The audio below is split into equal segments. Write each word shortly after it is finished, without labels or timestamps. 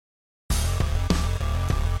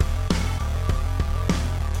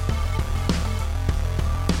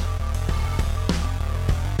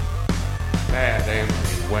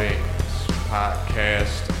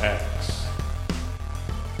Podcast X.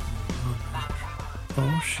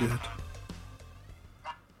 Oh, shit.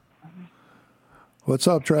 What's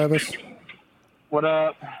up, Travis? What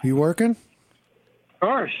up? You working? Of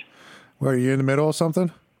course. Where, are you in the middle of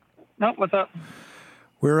something? Nope, what's up?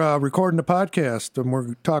 We're recording a podcast, and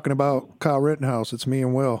we're talking about Kyle Rittenhouse. It's me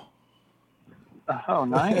and Will. Oh,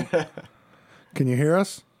 nice. Can you hear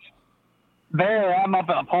us? Barely. I'm up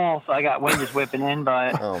at a pole, so I got wind just whipping in,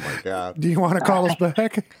 but Oh my God. Do you want to call us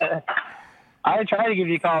back? I tried to give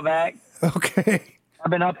you a call back. Okay.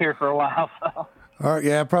 I've been up here for a while, so. All right,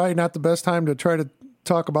 yeah, probably not the best time to try to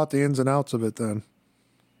talk about the ins and outs of it then.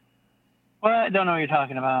 Well, I don't know what you're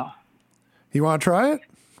talking about. You want to try it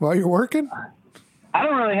while you're working? I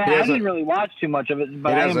don't really have, I didn't really watch too much of it, but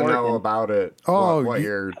He I am doesn't know working. about it. Oh, what you-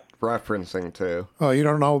 you're referencing to. Oh, you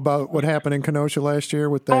don't know about what happened in Kenosha last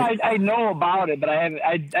year with Well, that? I know about it, but I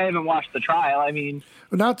haven't watched the trial. I mean,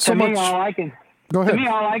 Not so to me, much. To Go ahead. me,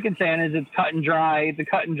 all I can say is it's cut and dry. It's a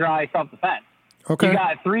cut and dry self-defense. Okay. You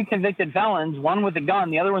got 3 convicted felons, one with a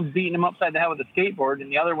gun, the other one's beating him upside the head with a skateboard,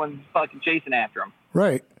 and the other one's fucking chasing after him.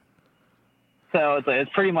 Right. So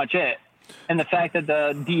it's pretty much it. And the fact that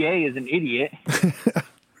the DA is an idiot.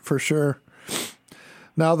 For sure.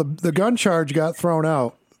 Now, the gun charge got thrown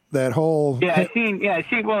out. That whole... Yeah, I seen.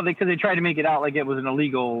 Well, because they tried to make it out like it was an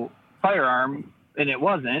illegal firearm, and it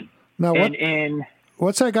wasn't. Now, what, And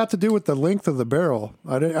what's that got to do with the length of the barrel?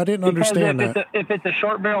 I didn't because understand that. if it's a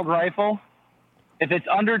short-barreled rifle, if it's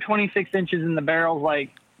under 26 inches in the barrel,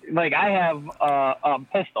 like I have a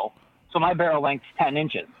pistol, so my barrel length's 10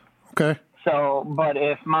 inches. Okay. So, but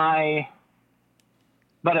if my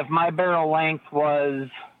barrel length was,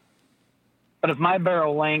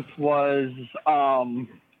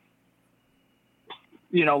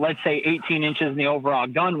 let's say 18 inches and the overall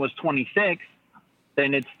gun was 26,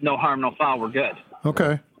 then it's no harm, no foul. We're good.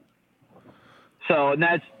 Okay. So, and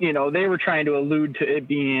that's, they were trying to allude to it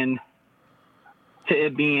being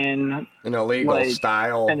An illegal like,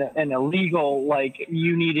 style. an illegal, like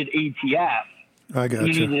you needed ATF. I got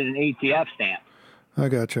You you. needed an ATF stamp. I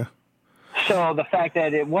got you. So the fact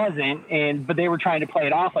that it wasn't, but they were trying to play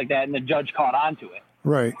it off like that, and the judge caught on to it.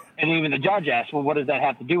 Right. And even the judge asked, well, what does that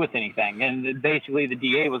have to do with anything? And basically the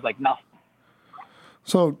DA was like, nothing.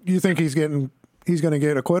 So you think he's going to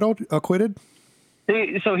get acquitted?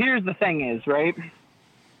 So here's the thing is, right?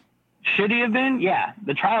 Should he have been? Yeah.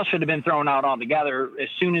 The trial should have been thrown out altogether as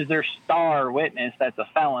soon as their star witness, that's a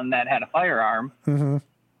felon that had a firearm,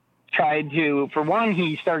 tried to, for one,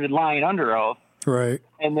 he started lying under oath. Right.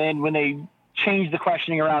 And then when they changed the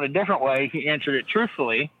questioning around a different way, he answered it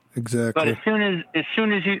truthfully. Exactly. But as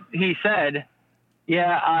soon as he said,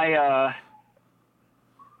 I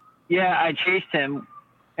chased him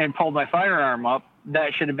and pulled my firearm up,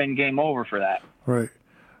 that should have been game over for that. Right.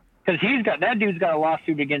 Because that dude's got a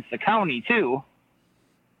lawsuit against the county too,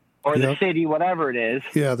 or the Yep. city, whatever it is.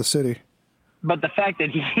 Yeah, the city. But the fact that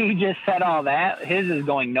he just said all that, his is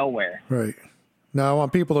going nowhere. Right. Now, I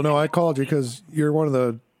want people to know I called you because you're one of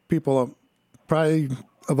the people, probably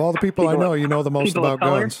of all the people I know, you know the most people of about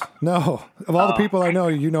color? guns. No, of all the people I know,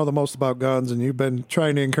 you know the most about guns, and you've been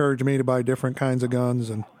trying to encourage me to buy different kinds of guns.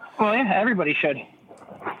 And Well, yeah, everybody should.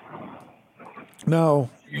 now,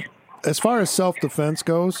 as far as self-defense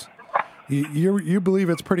goes, you believe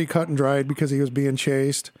it's pretty cut and dried because he was being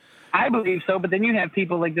chased. I believe so, but then you have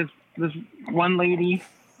people like this one lady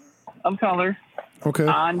of color Okay.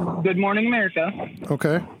 on Good Morning America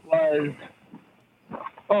Okay. was,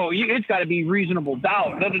 it's got to be reasonable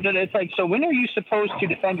doubt. It's like, so when are you supposed to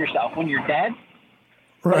defend yourself? When you're dead?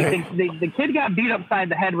 Right. Like the kid got beat upside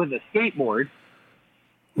the head with a skateboard,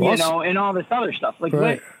 Well, and all this other stuff. Like,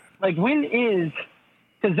 Right. when is,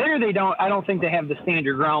 because there I don't think they have the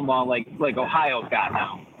standard ground law like Ohio's got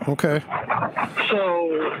now. Okay.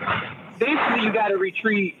 So basically you got to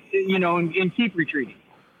retreat, and keep retreating.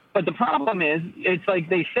 But the problem is, it's like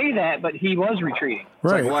they say that, but he was retreating.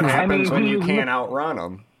 It's Right. like what happens when you he- can't outrun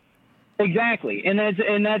them? Exactly, and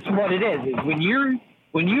that's what it is. Is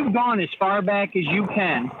when you've gone as far back as you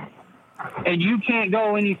can, and you can't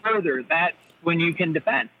go any further. That's when you can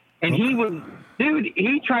defend. And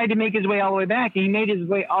he tried to make his way all the way back. He made his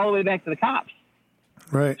way all the way back to the cops.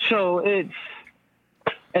 Right. So it's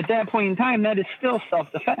at that point in time that is still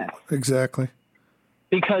self-defense Exactly.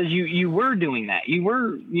 because you were doing that. You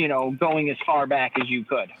were going as far back as you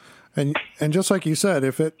could. And just like you said,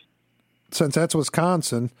 since that's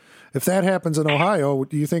Wisconsin, if that happens in Ohio,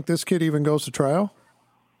 do you think this kid even goes to trial?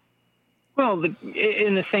 Well,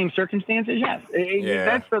 in the same circumstances, yes.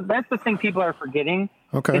 Yeah. That's the thing people are forgetting.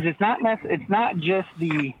 Okay. Is it's not just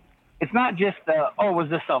the was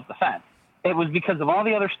this self-defense? it was because of all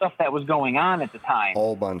the other stuff that was going on at the time.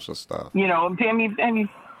 Whole bunch of stuff. You know, I mean,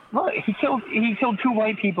 look, he killed 2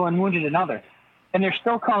 white people and wounded another, and they're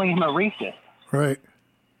still calling him a racist. Right.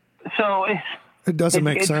 So It doesn't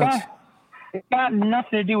make sense. It's got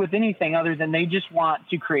nothing to do with anything other than they just want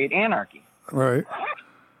to create anarchy. Right.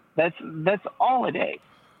 That's all it is.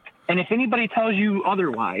 And if anybody tells you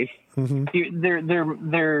otherwise,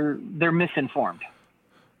 they're misinformed.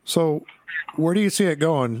 So, where do you see it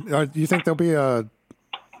going? Do you think they'll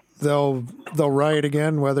riot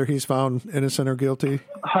again, whether he's found innocent or guilty?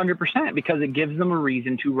 100%, because it gives them a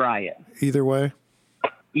reason to riot. Either way.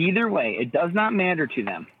 Either way, it does not matter to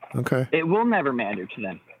them. Okay. It will never matter to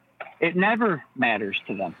them. It never matters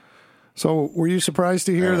to them. So, were you surprised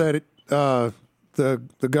to hear that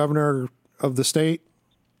the governor of the state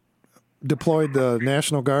deployed the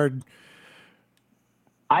National Guard?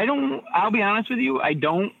 I'll be honest with you.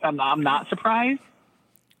 I'm not surprised.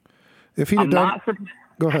 If he'd have done,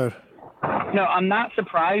 go ahead. No, I'm not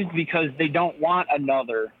surprised because they don't want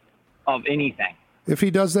another of anything. If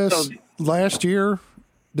he does this last year,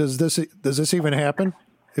 does this even happen?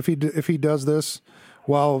 If he does this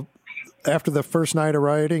while after the first night of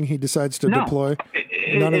rioting, he decides to deploy,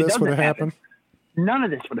 none of this would have happened. None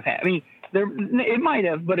of this would have happened. I mean, it might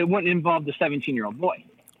have, but it wouldn't involve the 17-year-old boy.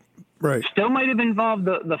 Right. Still might have involved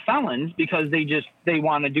the felons because they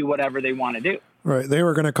want to do whatever they want to do. Right. They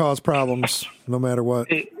were going to cause problems no matter what.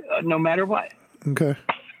 No matter what. Okay.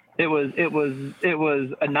 It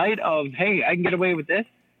was a night of, hey, I can get away with this.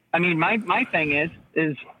 I mean, my thing is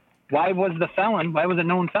why was a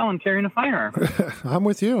known felon carrying a firearm? I'm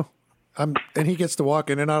with you. And he gets to walk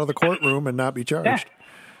in and out of the courtroom and not be charged. Yeah.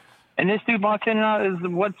 And this dude walks in and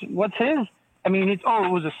out. What's his? I mean, it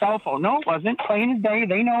was a cell phone. No, it wasn't. Plain as day.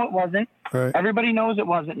 They know it wasn't. Right. Everybody knows it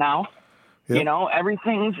wasn't now. Yep. You know,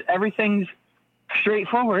 everything's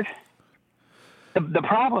straightforward. The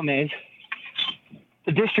problem is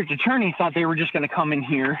the district attorney thought they were just going to come in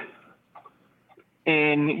here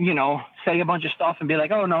and, you know, say a bunch of stuff and be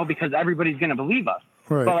like, oh, no, because everybody's going to believe us.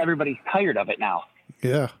 Right. Well, everybody's tired of it now.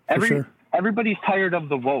 Yeah, for sure. Everybody's tired of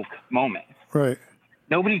the woke moment. Right.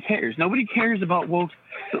 Nobody cares. Nobody cares about woke.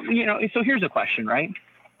 So, you know, so here's a question, right?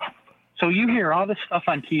 So you hear all this stuff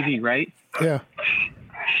on TV, right? Yeah.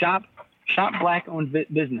 Shop black-owned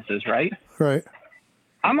businesses, right? Right.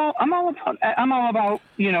 I'm all about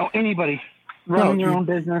you know, anybody running your own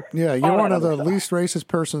business. Yeah, you're one of the least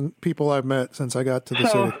racist people I've met since I got to the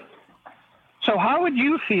city. So how would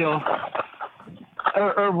you feel,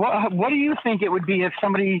 or what do you think it would be if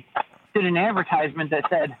somebody did an advertisement that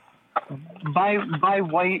said, buy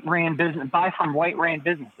from white ran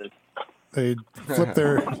businesses? They'd flip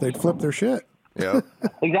their shit. Yeah.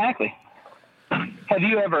 Exactly. Have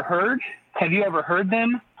you ever heard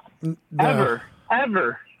them No.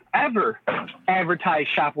 ever advertise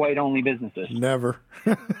shop white only businesses? Never.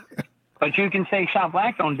 But you can say shop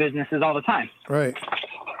black owned businesses all the time. Right.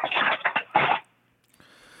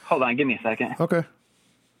 Hold on, give me a second. Okay.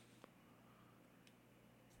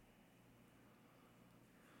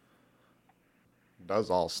 Does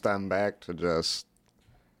all stem back to just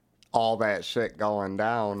all that shit going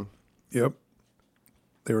down. Yep.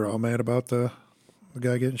 They were all mad about the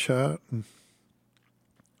guy getting shot. And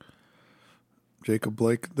Jacob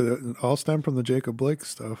Blake, all stemmed from the Jacob Blake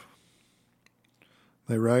stuff.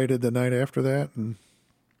 They rioted the night after that, and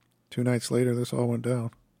 2 nights later, this all went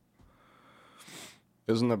down.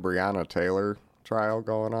 Isn't the Breonna Taylor trial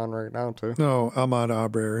going on right now, too? No, Ahmaud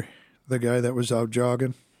Arbery, the guy that was out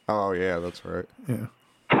jogging. Oh, yeah, that's right. Yeah.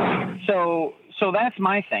 So that's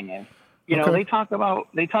my thing is, you know, they talk about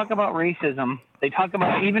racism. They talk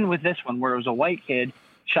about, even with this one where it was a white kid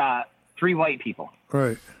shot 3 white people.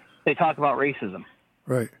 Right. They talk about racism.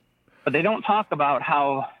 Right. But they don't talk about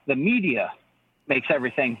how the media makes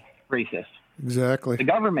everything racist. Exactly. The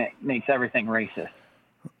government makes everything racist.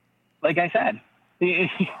 Like I said,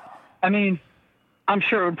 I mean, I'm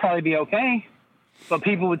sure it would probably be okay, but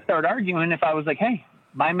people would start arguing if I was like, hey,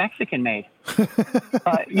 buy Mexican made.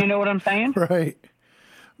 You know what I'm saying? Right.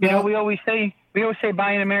 You know, we always say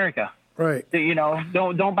buy in America. Right. You know,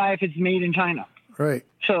 don't buy if it's made in China. Right.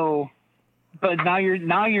 So, but now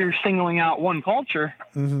you're singling out one culture.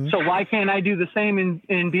 Mm-hmm. So why can't I do the same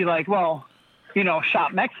and be like, well, you know,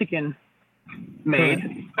 shop Mexican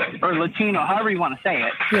made or Latino, however you want to say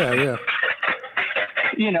it. Yeah, yeah.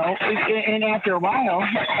 You know, and after a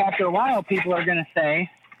while, people are going to say,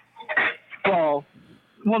 well,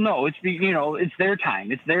 no, it's their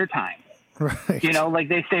time. It's their time. Right. You know, like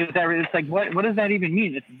they say with everything, it's like, what does that even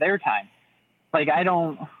mean? It's their time. Like, I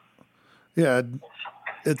don't. Yeah.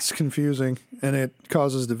 it's confusing and it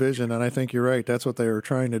causes division. And I think you're right. That's what they were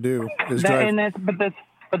trying to do.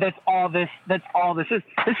 But that's all this is.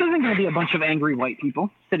 This isn't going to be a bunch of angry white people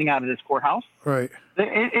sitting out of this courthouse. Right.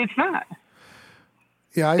 It's not.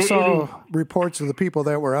 Yeah, I saw reports of the people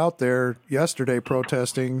that were out there yesterday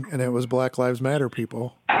protesting, and it was Black Lives Matter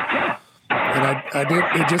people. And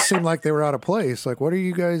it just seemed like they were out of place. Like, what are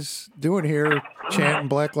you guys doing here chanting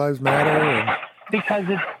Black Lives Matter? Because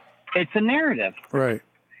it's a narrative. Right.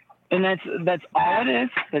 And that's all it is.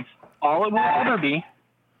 That's all it will ever be.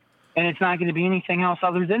 And it's not going to be anything else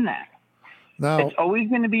other than that. No. It's always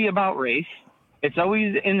going to be about race. It's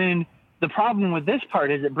always, and then the problem with this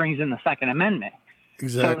part is it brings in the Second Amendment.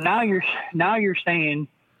 Exactly. So now you're saying,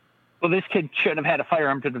 well, this kid shouldn't have had a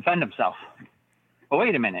firearm to defend himself. Well,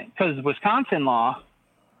 wait a minute, because Wisconsin law,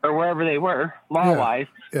 or wherever they were, law-wise,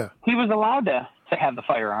 he was allowed to have the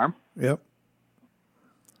firearm. Yep.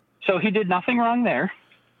 So he did nothing wrong there.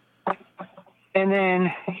 And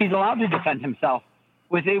then he's allowed to defend himself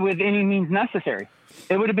with any means necessary.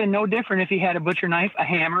 It would have been no different if he had a butcher knife, a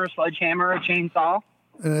hammer, a sledgehammer, a chainsaw.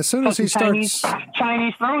 And as soon as he starts...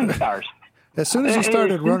 Chinese throwing stars. As soon as he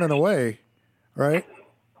started running away, right?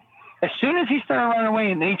 As soon as he started running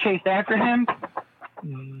away and they chased after him,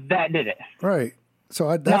 that did it. Right.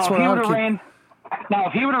 So that's what I would keep... Now,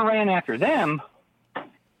 if he would have ran after them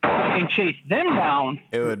and chased them down...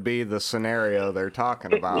 It would be the scenario they're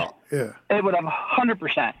talking about. Yeah. It would have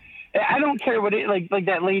 100%. I don't care what it... Like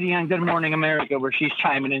that lady on Good Morning America where she's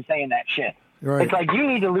chiming and saying that shit. Right. It's like, you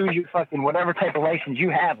need to lose your fucking whatever type of license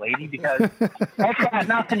you have, lady, because that's got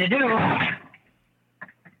nothing to do...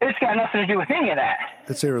 It's got nothing to do with any of that.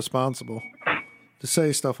 It's irresponsible to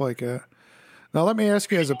say stuff like that. Now, let me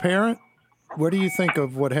ask you, as a parent, what do you think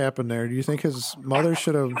of what happened there? Do you think his mother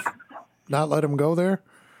should have not let him go there?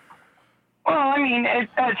 Well, I mean, at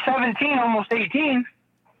 17, almost 18,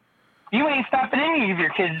 you ain't stopping any of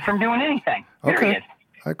your kids from doing anything. Period.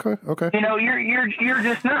 Okay. You know, you're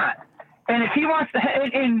just not. And if he wants to,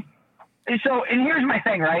 and here's my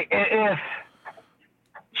thing, right? If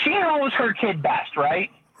she knows her kid best, right?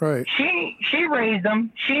 Right. She raised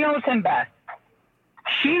him. She knows him best.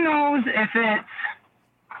 She knows if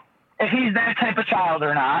he's that type of child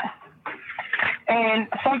or not. And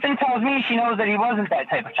something tells me she knows that he wasn't that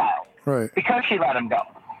type of child. Right. Because she let him go.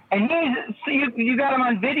 And you got him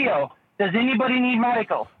on video. Does anybody need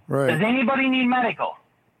medical? Right. Does anybody need medical?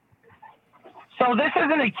 So this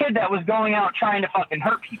isn't a kid that was going out trying to fucking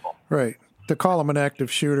hurt people. Right. To call him an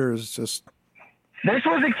active shooter is just... This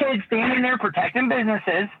was a kid standing there protecting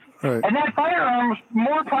businesses, right. And that firearm was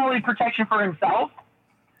more probably protection for himself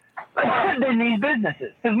than these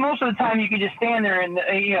businesses. Because most of the time you can just stand there and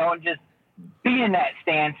just be in that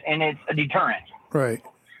stance, and it's a deterrent. Right.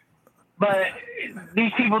 But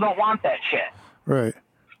these people don't want that shit. Right.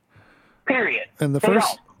 Period. And the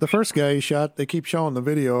first guy he shot, they keep showing the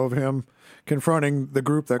video of him confronting the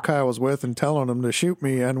group that Kyle was with and telling them to shoot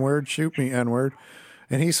me, N-word, shoot me, N-word.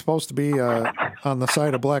 And he's supposed to be on the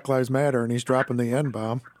side of Black Lives Matter, and he's dropping the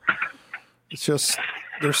N-bomb. It's just,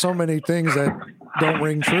 there's so many things that don't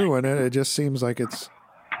ring true in it. It just seems like it's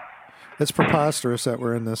preposterous that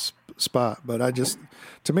we're in this spot. But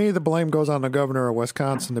to me, the blame goes on the governor of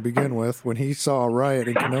Wisconsin to begin with. When he saw a riot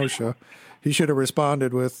in Kenosha, he should have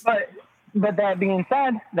responded with... But that being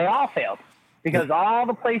said, they all failed. Because all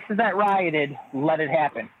the places that rioted let it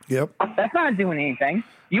happen. Yep. That's not doing anything.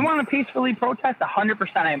 You want to peacefully protest?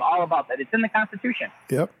 100%. I am all about that. It's in the Constitution.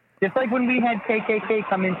 Yep. Just like when we had KKK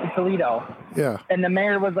come into Toledo. Yeah. And the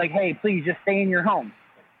mayor was like, hey, please just stay in your home.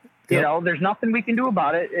 Yep. You know, there's nothing we can do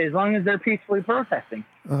about it as long as they're peacefully protesting.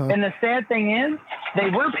 Uh-huh. And the sad thing is,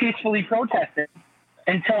 they were peacefully protesting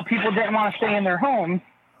until people didn't want to stay in their homes.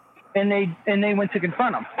 And they went to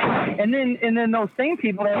confront them. And then those same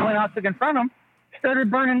people that went out to confront them started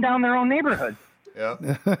burning down their own neighborhoods. Yeah.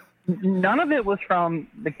 None of it was from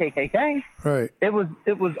the KKK. Right. It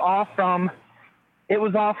was all from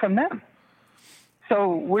them.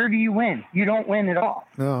 So where do you win? You don't win at all.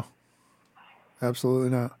 No. Absolutely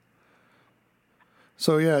not.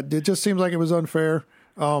 So yeah, it just seems like it was unfair.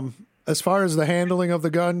 As far as the handling of the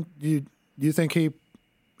gun, you think he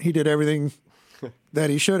did everything that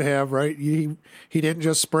he should have, right? He didn't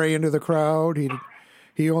just spray into the crowd.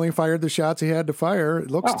 He only fired the shots he had to fire. It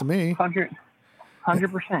looks to me 100%.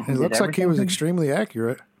 It looks like he was extremely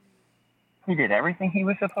accurate. He did everything he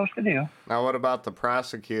was supposed to do. Now, what about the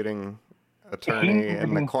prosecuting attorney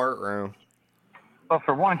in the courtroom? Well,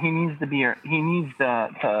 for one, he needs to be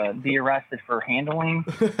be arrested for handling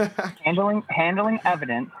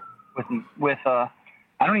evidence with I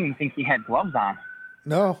don't even think he had gloves on.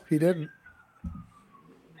 No, he didn't.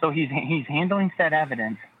 So he's handling said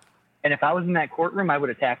evidence, and if I was in that courtroom, I would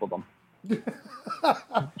have tackled him.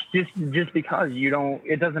 just because you don't,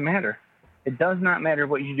 it doesn't matter. It does not matter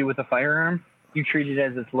what you do with a firearm. You treat it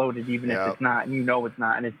as it's loaded, even if it's not, and you know it's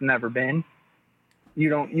not, and it's never been. You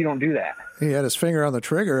don't do that. He had his finger on the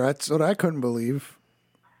trigger. That's what I couldn't believe.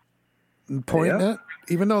 Pointing it,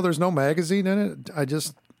 even though there's no magazine in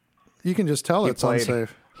it, you can just tell it's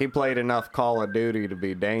unsafe. He played enough Call of Duty to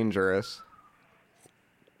be dangerous.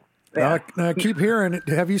 Yeah. Now I keep hearing it.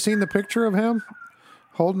 Have you seen the picture of him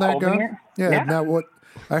holding gun? It? Yeah. Now what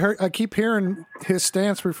I keep hearing his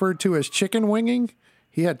stance referred to as chicken winging.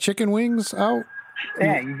 He had chicken wings out.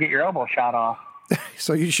 Yeah, you get your elbow shot off.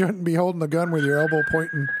 So you shouldn't be holding the gun with your elbow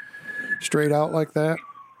pointing straight out like that.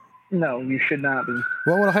 No, you should not be.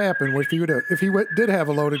 What would happen if he did have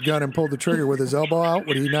a loaded gun and pulled the trigger with his elbow out?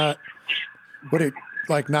 Would he not? Would it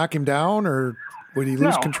like knock him down, or would he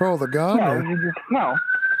lose control of the gun?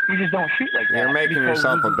 You just don't shoot like that. You're making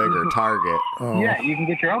yourself a bigger target. Oh. Yeah, you can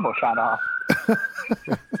get your elbow shot off.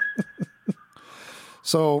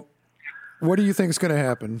 So, what do you think is going to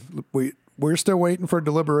happen? We're still waiting for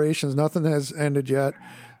deliberations. Nothing has ended yet.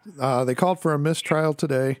 They called for a mistrial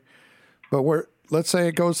today, but let's say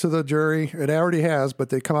it goes to the jury. It already has, but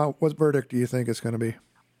they come out. What verdict do you think it's going to be?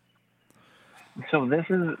 So this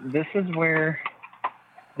is where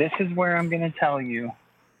I'm going to tell you.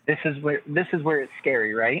 This is where it's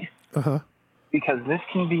scary, right? Because this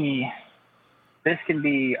can be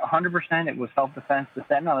 100%. It was self-defense. This,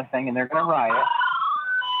 that, and other thing, and they're going to riot,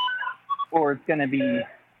 or it's going to be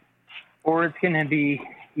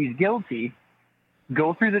he's guilty.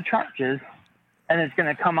 Go through the charges, and it's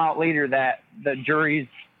going to come out later that the juries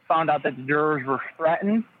found out that the jurors were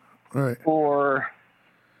threatened, right, or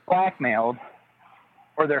blackmailed,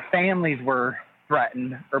 or their families were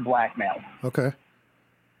threatened or blackmailed. Okay.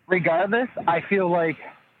 Regardless, I feel like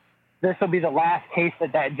this will be the last case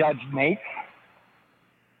that judge makes,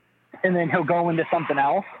 and then he'll go into something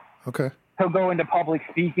else. Okay. He'll go into public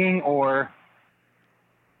speaking or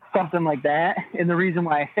something like that. And the reason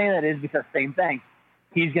why I say that is because same thing.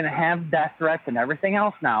 He's going to have death threats and everything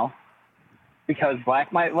else now because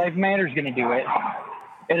Black Lives Matter is going to do it.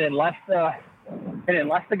 And unless the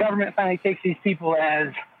government finally takes these people as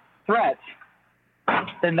threats,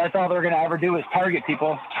 then that's all they're going to ever do is target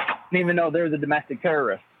people, even though they're the domestic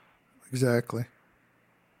terrorists. Exactly.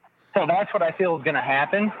 So that's what I feel is going to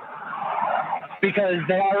happen because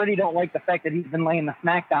they already don't like the fact that he's been laying the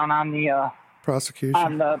smackdown on the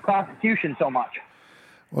prosecution so much.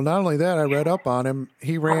 Well, not only that, I read up on him.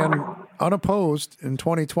 He ran unopposed in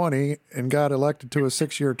 2020 and got elected to a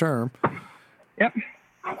 6-year term. Yep.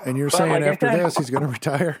 And you're saying after this he's going to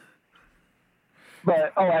retire?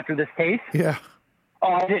 But after this case? Yeah.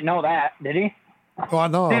 Oh, I didn't know that. Did he? Oh,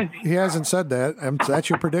 no. He hasn't said that. That's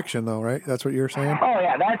your prediction, though, right? That's what you're saying? Oh,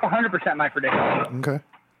 yeah. That's 100% my prediction. Okay.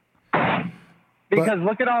 Because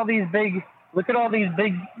look at all these big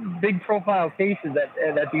profile cases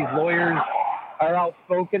that these lawyers are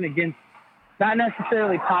outspoken against, not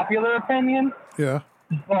necessarily popular opinion, yeah,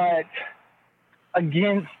 but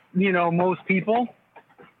against, most people.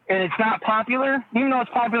 And it's not popular, even though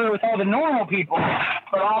it's popular with all the normal people,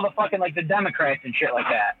 but all the fucking, like, the Democrats and shit like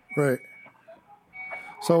that. Right.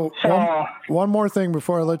 So one more thing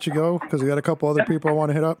before I let you go, because we got a couple other people I want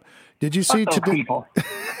to hit up. Did you see today?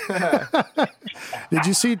 Did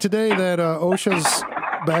you see today that OSHA's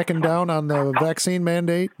backing down on the vaccine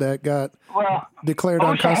mandate that got declared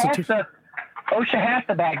unconstitutional? OSHA has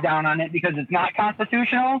to back down on it because it's not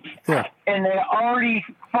constitutional. Yeah. And they already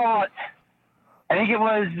fought. I think it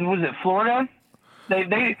was it Florida?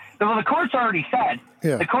 The courts already said.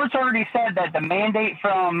 Yeah. The courts already said that the mandate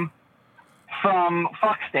from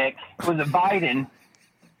Fuckstick, was it Biden,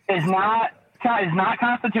 is not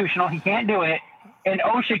constitutional. He can't do it, and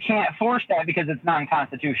OSHA can't force that because it's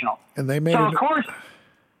non-constitutional. And they made so of course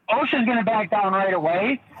OSHA's going to back down right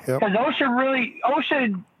away because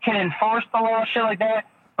OSHA can enforce the law, shit like that,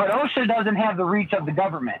 but OSHA doesn't have the reach of the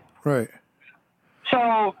government. Right.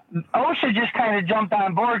 So OSHA just kind of jumped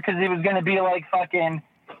on board because it was going to be like fucking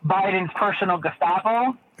Biden's personal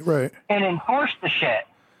Gestapo, right? And enforce the shit.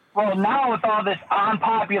 Well, now with all this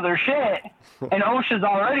unpopular shit, and OSHA's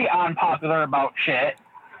already unpopular about shit,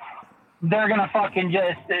 they're going to fucking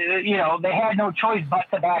just, they had no choice but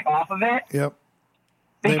to back off of it. Yep.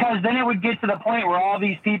 Because then it would get to the point where all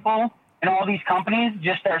these people and all these companies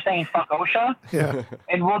just start saying, fuck OSHA, yeah,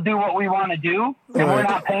 and we'll do what we want to do, and we're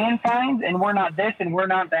not paying fines, and we're not this, and we're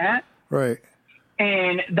not that. Right.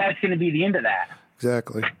 And that's going to be the end of that.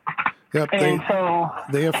 Exactly. Yep. And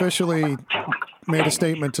they officially made a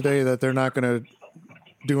statement today that they're not going to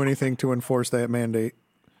do anything to enforce that mandate.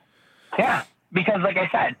 Yeah, because like I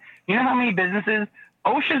said, you know how many businesses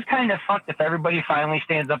OSHA's kind of fucked if everybody finally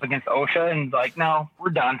stands up against OSHA and like, no, we're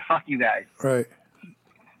done. Fuck you guys. Right.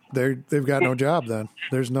 They've got no job then.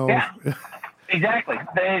 There's no. Yeah, exactly.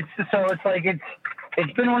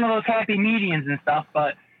 It's been one of those happy medians and stuff,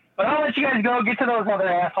 but I'll let you guys go. Get to those other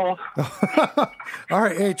assholes. All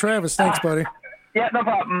right. Hey, Travis, thanks, buddy. Yeah, no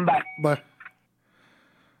problem. Bye. Bye.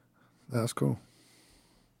 That's cool.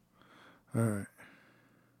 All right.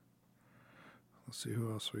 Let's see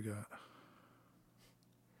who else we got.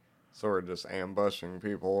 So we're just ambushing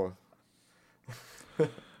people.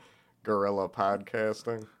 Guerrilla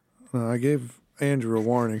podcasting. I gave Andrew a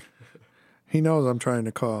warning. He knows I'm trying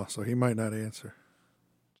to call, so he might not answer.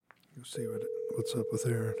 Let's see what's up with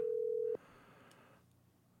Aaron.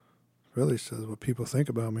 Really says what people think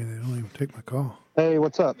about me. They don't even take my call. Hey,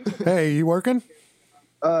 what's up? Hey, you working?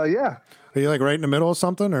 Yeah. Are you like right in the middle of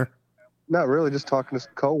something, or? Not really, just talking to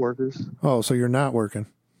some coworkers. Oh, so you're not working.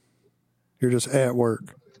 You're just at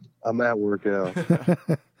work. I'm at work, yeah.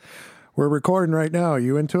 We're recording right now. Are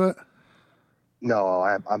you into it? No,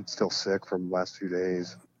 I'm still sick from the last few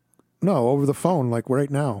days. No, over the phone, like right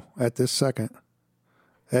now, at this second,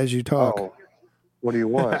 as you talk. Oh, what do you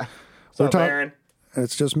want? What's up, Aaron?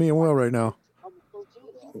 It's just me and Will right now.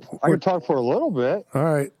 I can talk for a little bit. All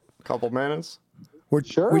right. Couple minutes?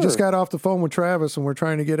 Sure. We just got off the phone with Travis, and we're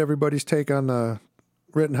trying to get everybody's take on the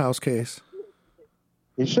Rittenhouse case.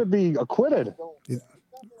 He should be acquitted.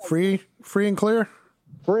 Free and clear?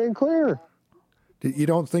 Free and clear. You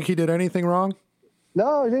don't think he did anything wrong?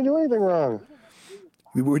 No, he didn't do anything wrong.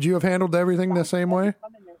 Would you have handled everything the same way?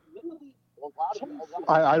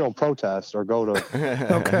 I don't protest or go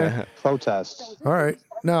to Okay. protests. All right.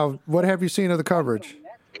 Now, what have you seen of the coverage?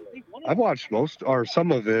 I've watched most or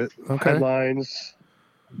some of it. Okay. Headlines.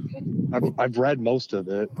 I've read most of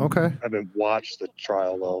it. Okay. I haven't watched the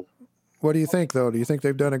trial though. What do you think, though? Do you think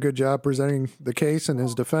they've done a good job presenting the case in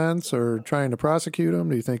his defense or trying to prosecute him?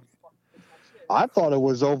 Do you think? I thought it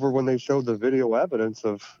was over when they showed the video evidence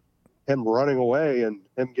of him running away and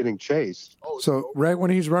him getting chased. So right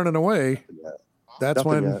when he's running away, that's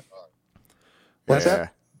Nothing when. yet. What's Yeah.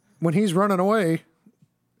 that? When he's running away,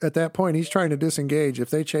 at that point, he's trying to disengage. If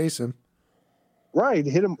they chase him, Right.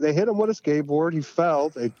 They hit him with a skateboard. He fell.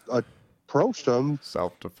 They approached him,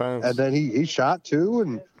 Self-defense. and then he shot two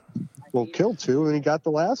and killed two, and he got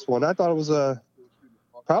the last one. I thought it was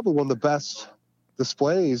probably one of the best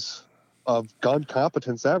displays of gun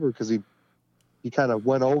competence ever because he kind of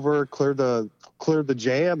went over, cleared the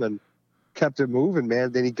jam, and kept it moving.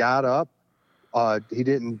 Man, then he got up. He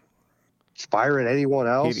didn't fire at anyone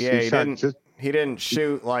else. He didn't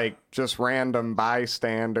shoot like just random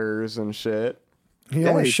bystanders and shit. he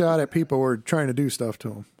only shot at people who were trying to do stuff to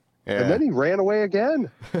him. Yeah. And then he ran away again.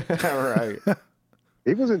 Right.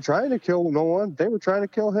 He wasn't trying to kill no one. They were trying to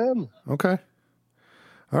kill him. Okay.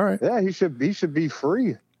 All right. Yeah, he should be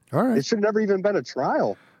free. All right. It should have never even been a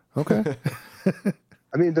trial. Okay.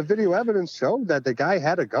 I mean, the video evidence showed that the guy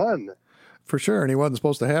had a gun. For sure. And he wasn't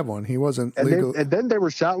supposed to have one. He wasn't And legal. then they were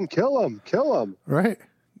shouting, kill him, Right.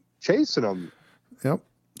 chasing him. Yep.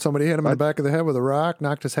 Somebody hit him in the back of the head with a rock,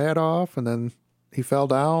 knocked his hat off, and then he fell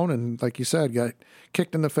down and, like you said, got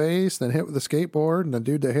kicked in the face, then hit with a skateboard, and the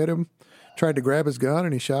dude that hit him tried to grab his gun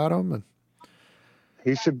and he shot him. And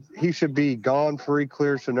He should be gone, free,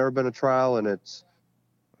 clear. Should never been a trial, and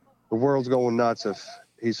the world's going nuts if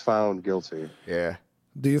he's found guilty. Yeah.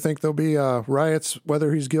 do you think there'll be riots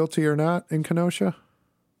whether he's guilty or not in Kenosha?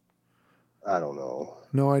 I don't know.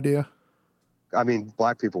 No idea. I mean,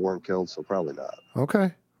 black people weren't killed, so probably not.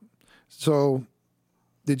 Okay. So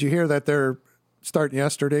did you hear that they're starting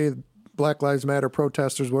yesterday? Black Lives Matter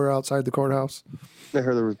protesters were outside the courthouse. I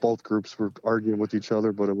heard there was both groups were arguing with each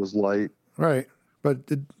other, but it was light. Right. But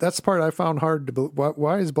that's the part I found hard to believe.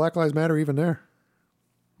 Why is Black Lives Matter even there?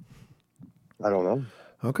 I don't know.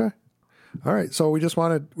 Okay. All right. So we're just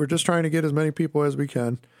trying to get as many people as we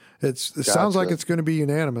can. It sounds like it's going to be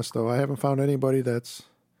unanimous, though. I haven't found anybody that's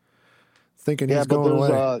thinking he's going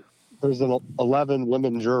away. There's 11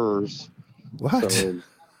 women jurors. What? So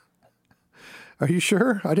Are you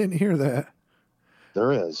sure? I didn't hear that.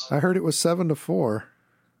 there is. I heard it was 7-4. I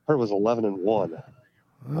heard it was 11-1.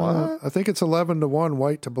 What? I think it's 11-1,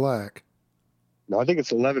 white to black. No, I think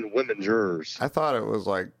it's 11 women jurors. I thought it was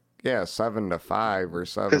like, 7-5 or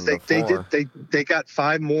 7-4. Because they got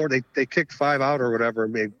 5 more. They kicked 5 out or whatever,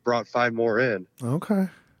 and they brought 5 more in. Okay.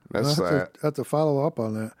 Missed I have to follow up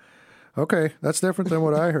on that. Okay, that's different than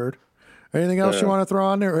what I heard. Anything else you want to throw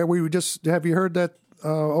on there? Have you heard that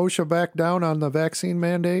OSHA backed down on the vaccine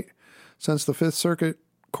mandate since the Fifth Circuit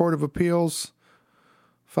Court of Appeals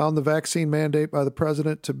found the vaccine mandate by the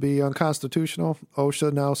president to be unconstitutional.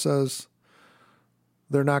 OSHA now says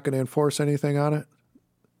they're not going to enforce anything on it.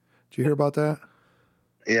 Did you hear about that?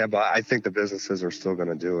 Yeah, but I think the businesses are still going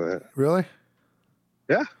to do it. Really?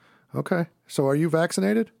 Yeah. Okay. So are you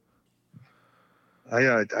vaccinated?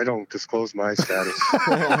 I don't disclose my status.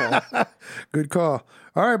 Good call.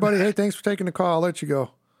 All right, buddy. Hey, thanks for taking the call. I'll let you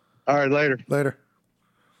go. All right, later. Later.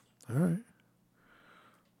 All right.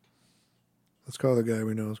 Let's call the guy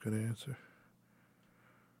we know is going to answer.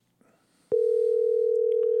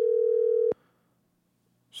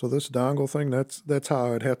 So this dongle thing, that's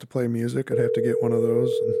how I'd have to play music. I'd have to get one of those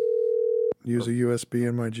and use a USB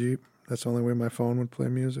in my Jeep. That's the only way my phone would play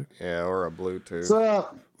music. Yeah, or a Bluetooth. What's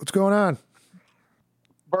up? What's going on?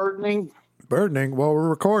 Burdening? Burdening? Well, we're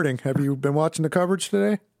recording. Have you been watching the coverage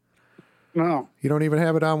today? No. You don't even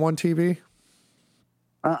have it on one TV?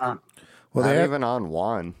 Uh-uh. Well, Not even on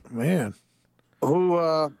one. Man. Who,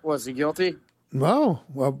 was he guilty? No.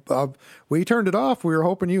 Well, we turned it off. We were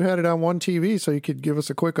hoping you had it on one TV so you could give us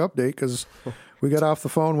a quick update because we got off the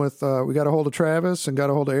phone with, we got a hold of Travis and got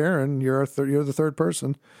a hold of Aaron. You're the third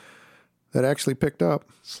person that actually picked up.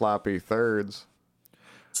 Sloppy thirds.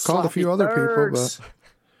 Called a few other people,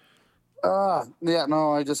 but yeah,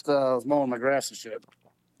 no, I just was mowing my grass and shit.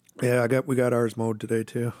 yeah, we got ours mowed today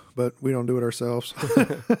too, but we don't do it ourselves.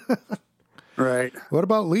 Right. What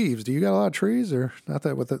about leaves? Do you got a lot of trees or not?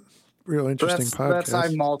 That with a real interesting podcast. That's I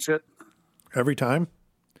mulch it. Every time?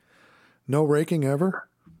 No raking ever?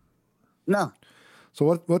 No.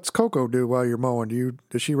 So what's Coco do while you're mowing?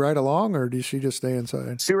 Does she ride along or does she just stay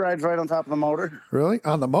inside? She rides right on top of the motor. Really?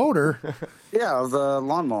 On the motor? Yeah, the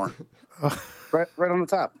lawnmower. Right on the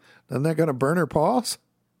top. Isn't that going to burn her paws?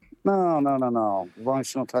 No. As long as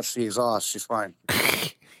she don't touch the exhaust, she's fine.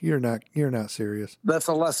 You're not serious. That's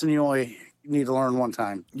a lesson you only need to learn one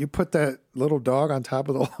time. You put that little dog on top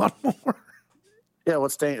of the lawnmower? Yeah,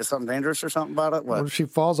 what's something dangerous or something about it? What? Well, she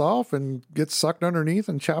falls off and gets sucked underneath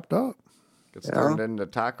and chopped up. Gets turned into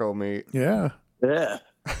taco meat. Yeah. Yeah.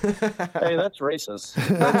 Hey, that's racist.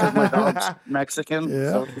 My dog's Mexican.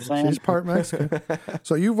 Yeah, she's part Mexican.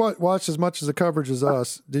 So you've watched as much of the coverage as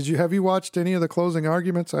us. Have you watched any of the closing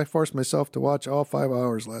arguments? I forced myself to watch all 5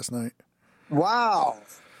 hours last night. Wow.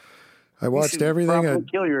 I watched everything.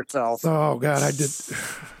 Kill yourself. Oh God, I did.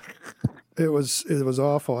 It was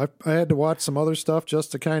awful. I had to watch some other stuff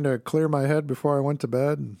just to kind of clear my head before I went to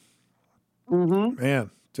bed.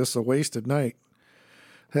 Man, just a wasted night.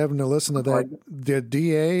 Having to listen to the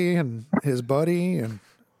DA and his buddy and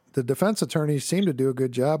the defense attorney seemed to do a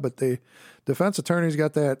good job, but the defense attorney's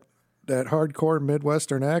got that hardcore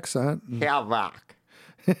Midwestern accent. Havoc.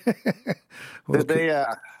 Did they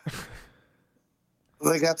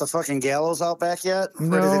got the fucking gallows out back yet?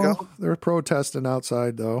 No, ready to go? They're protesting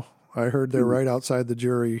outside though. I heard they're right outside the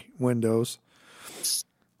jury windows.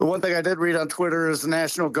 The one thing I did read on Twitter is the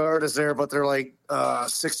National Guard is there, but they're like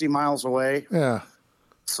 60 miles away. Yeah.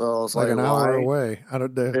 So it's like an hour why? away.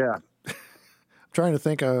 Yeah. I'm trying to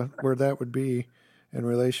think of where that would be in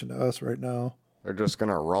relation to us right now. They're just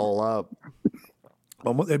going to roll up.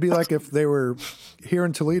 Well, it'd be like if they were here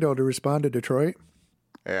in Toledo to respond to Detroit.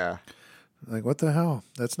 Yeah. Like, what the hell?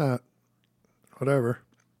 That's not, whatever.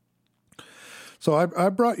 So I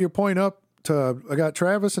brought your point up I got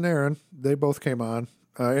Travis and Aaron. They both came on.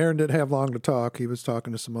 Aaron didn't have long to talk. He was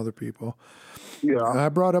talking to some other people. Yeah. And I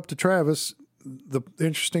brought up to Travis the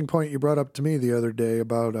interesting point you brought up to me the other day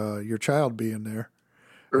about your child being there.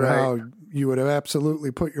 Right. And how you would have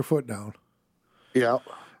absolutely put your foot down. Yeah.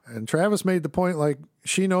 And Travis made the point, like,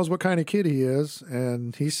 she knows what kind of kid he is.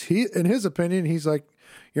 And he in his opinion, he's like,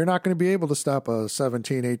 you're not going to be able to stop a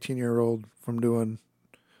 17, 18-year-old from doing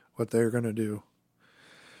what they're going to do.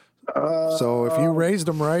 So if you raised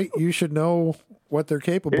them right, you should know what they're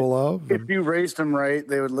capable of. If you raised them right,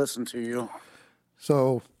 they would listen to you.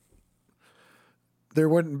 So there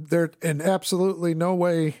in absolutely no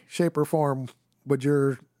way, shape, or form would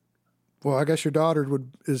I guess your daughter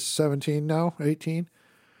is 17 now, 18?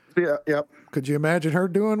 Yeah, yep. Could you imagine her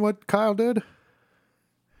doing what Kyle did?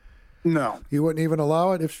 No. You wouldn't even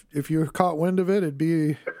allow it? If you caught wind of it, it'd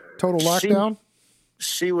be total lockdown?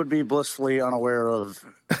 She would be blissfully unaware of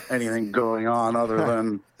anything going on other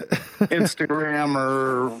than Instagram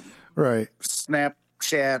or right,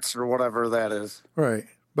 Snapchats or whatever that is. Right.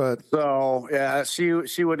 But so yeah, she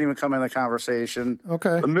wouldn't even come in the conversation.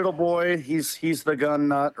 Okay. The middle boy, he's the gun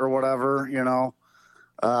nut or whatever,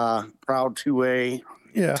 proud 2A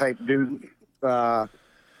type dude.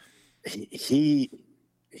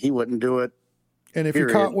 He wouldn't do it. And if you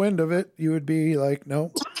caught wind of it, you would be like,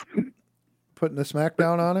 nope, putting the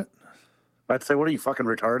smackdown on it. I'd say, what are you, fucking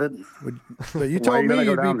retarded? But you told me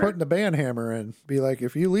you'd be putting the band hammer in. Be like,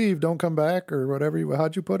 if you leave, don't come back, or whatever.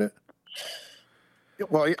 How'd you put it?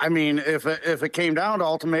 Well, I mean, if it came down to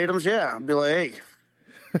ultimatums, yeah, I'd be like, hey,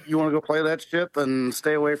 you want to go play that shit, then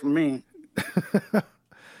stay away from me.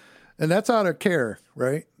 And that's out of care,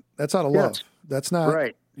 right? That's out of love. Yes. That's not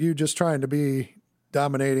right. You just trying to be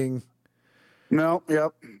dominating. No,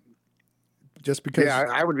 yep. Just because. Yeah,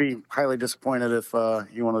 I would be highly disappointed if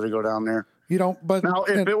you wanted to go down there. You don't, but. Now,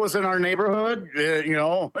 if it was in our neighborhood, you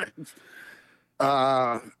know,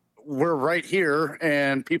 we're right here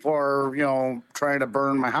and people are, you know, trying to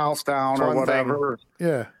burn my house down or whatever.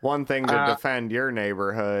 Yeah. One thing to defend your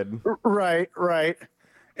neighborhood. Right.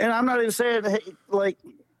 And I'm not even saying, hey, like,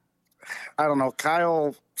 I don't know,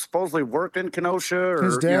 Kyle supposedly worked in Kenosha. Or,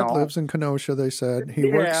 his dad lives in Kenosha, they said.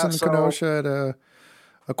 He works in Kenosha at a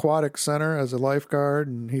aquatic center as a lifeguard,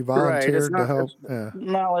 and he volunteered to help.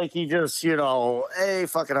 Not like he just, you know, hey,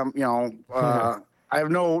 fuck it, I'm, you know, I have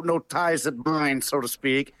no ties that bind, so to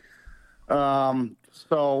speak.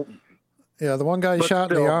 So. Yeah, the one guy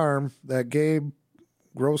shot in the arm, that Gabe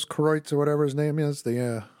Grosskreutz or whatever his name is,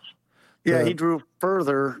 yeah, he drove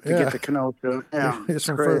further to get to Kenosha. Yeah, it's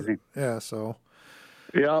crazy. Further. Yeah, so.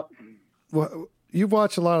 Yep. Well, you've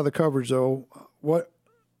watched a lot of the coverage, though. What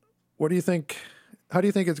do you think? How do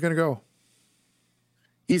you think it's going to go?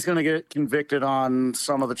 He's going to get convicted on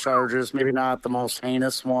some of the charges. Maybe not the most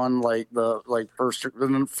heinous one, like first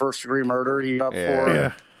degree murder. He's up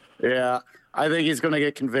for. Yeah. I think he's going to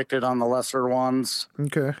get convicted on the lesser ones.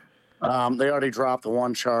 Okay. They already dropped the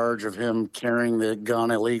one charge of him carrying the gun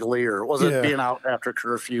illegally, or was it being out after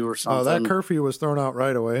curfew or something? Oh, that curfew was thrown out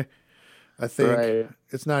right away. I think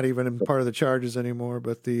it's not even part of the charges anymore,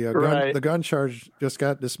 but the gun charge just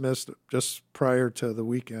got dismissed just prior to the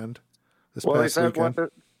weekend. They said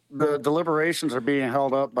the deliberations are being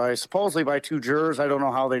held up supposedly by 2 jurors. I don't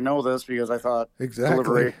know how they know this because I thought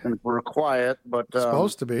deliberations were quiet, but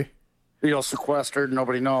supposed to be, you know, sequestered.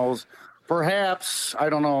 Nobody knows. Perhaps, I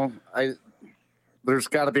don't know. There's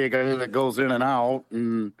got to be a guy that goes in and out,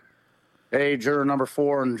 and hey, juror number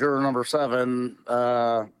 4 and juror number 7,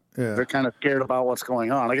 they're kind of scared about what's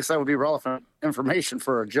going on. I guess that would be relevant information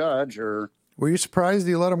for a judge. Or were you surprised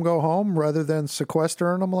you let them go home rather than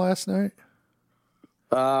sequestering them last night?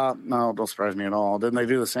 No, don't surprise me at all. Didn't they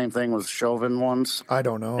do the same thing with Chauvin once? I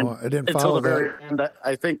don't know. I didn't follow until the very end.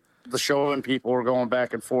 I think the Chauvin people were going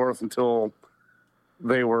back and forth until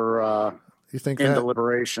they were you think in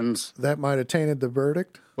deliberations. That might have tainted the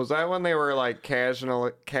verdict? Was that when they were like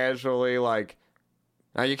casually like,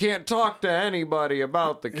 now you can't talk to anybody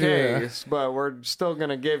about the case, but we're still going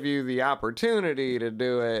to give you the opportunity to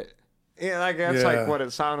do it. Yeah, like that's like what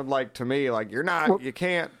it sounded like to me. Like you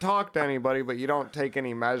can't talk to anybody, but you don't take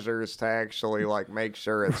any measures to actually like make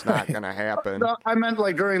sure it's not going to happen. No, I meant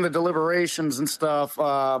like during the deliberations and stuff,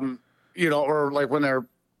 you know, or like when they're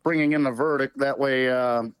bringing in the verdict. That way,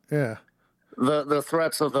 the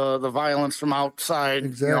threats of the violence from outside.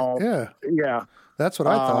 Exactly. You know, yeah. That's what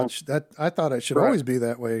I thought. I thought it should always be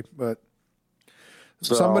that way, but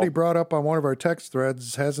somebody brought up on one of our text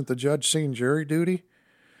threads, hasn't the judge seen Jury Duty?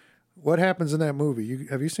 What happens in that movie?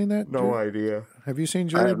 Have you seen that? No idea. Have you seen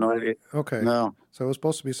Jury? I have no idea. Okay. No. So it was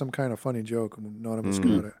supposed to be some kind of funny joke, and none of us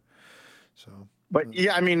got it. So, but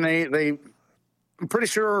yeah, I mean, I'm pretty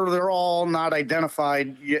sure they're all not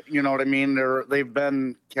identified. You know what I mean? They've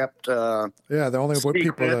been kept. The only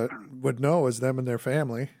people that would know is them and their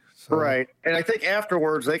family. So. Right, and I think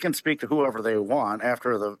afterwards they can speak to whoever they want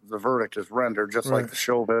after the verdict is rendered, just like the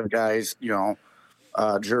Chauvin guys, you know,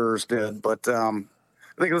 jurors did. But I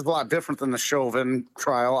think it was a lot different than the Chauvin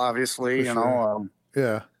trial, obviously. You know.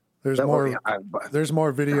 There's more. There's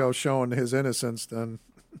more video showing his innocence than.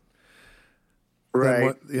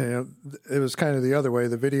 Right. It was kind of the other way.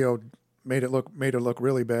 The video made it look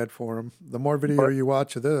really bad for him. The more video you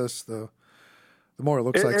watch of this, the more it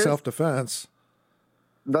looks like self-defense.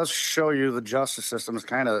 Does show you the justice system is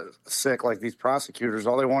kind of sick. Like these prosecutors,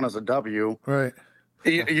 all they want is a W. Right.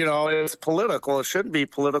 You know, it's political. It shouldn't be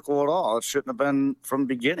political at all. It shouldn't have been from the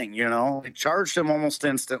beginning. You know, they charged him almost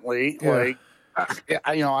instantly. Like,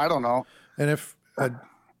 you know, I don't know. And if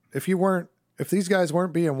these guys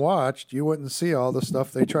weren't being watched, you wouldn't see all the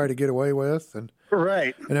stuff they try to get away with. And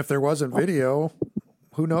and if there wasn't video,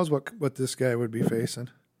 who knows what this guy would be facing?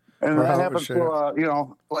 And that happens to you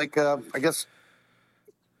know, like I guess.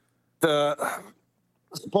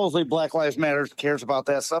 Supposedly Black Lives Matter cares about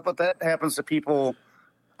that stuff, but that happens to people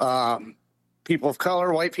of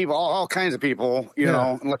color, white people, all kinds of people, you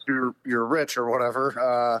know, unless you're rich or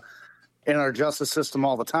whatever, in our justice system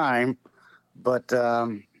all the time. But,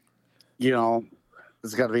 you know,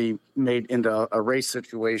 it's got to be made into a race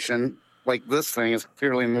situation. Like this thing is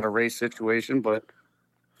clearly not a race situation, but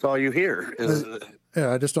it's all you hear is.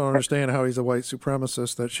 Yeah, I just don't understand how he's a white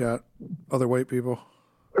supremacist that shot other white people.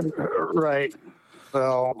 Right.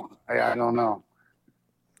 So I don't know.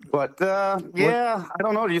 But yeah, I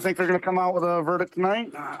don't know. Do you think they're going to come out with a verdict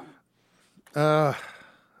tonight?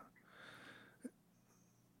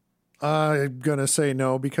 I'm going to say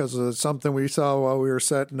no because of something we saw while we were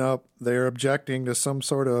setting up. They're objecting to some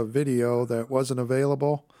sort of video that wasn't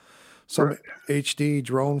available. Some HD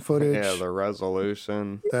drone footage. Yeah, the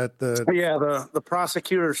resolution. The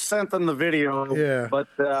prosecutor sent them the video. Yeah. But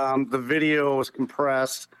the video was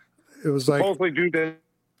compressed. It was supposedly due to.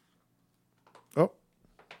 Oh.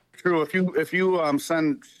 True. If you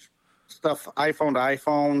send stuff iPhone to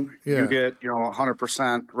iPhone, you get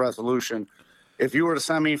 100% resolution. If you were to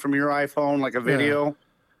send me from your iPhone like a video,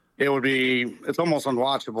 it's almost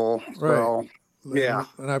unwatchable. Right. So, yeah.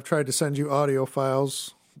 And I've tried to send you audio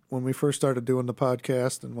files when we first started doing the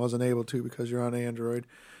podcast and wasn't able to because you're on Android.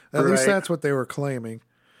 At least that's what they were claiming.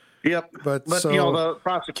 Yep. But the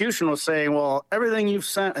prosecution was saying, well, everything you've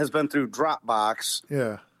sent has been through Dropbox.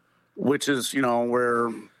 Yeah. Which is, where.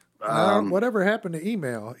 Whatever happened to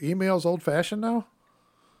email? Email's old fashioned now?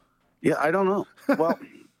 Yeah, I don't know. Well.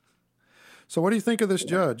 So what do you think of this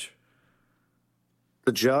judge?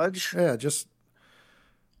 The judge? Yeah,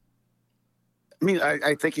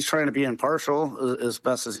 I think he's trying to be impartial as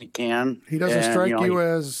best as he can. He doesn't strike you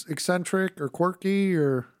as eccentric or quirky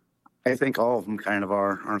or... I think all of them kind of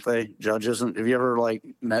are, aren't they? Judges. Have you ever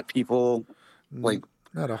met people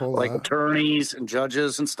not a whole lot. Attorneys and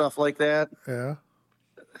judges and stuff like that? Yeah.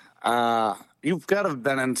 You've got to have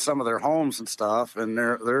been in some of their homes and stuff, and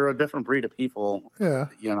they're a different breed of people. Yeah.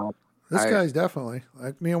 This guy's definitely,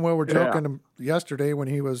 like me and Will were joking yesterday when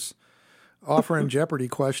he was offering Jeopardy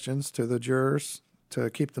questions to the jurors to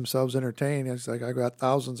keep themselves entertained. He's like, I got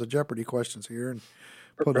thousands of Jeopardy questions here, and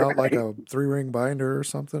pulled out like a 3-ring binder or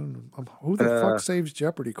something. Who the fuck saves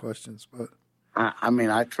Jeopardy questions? But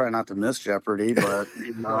I try not to miss Jeopardy, but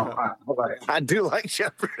I do like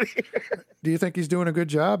Jeopardy. Do you think he's doing a good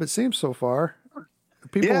job? It seems so far.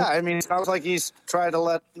 It sounds like he's trying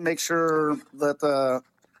to make sure that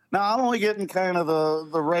now I'm only getting kind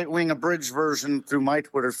of the right wing abridged version through my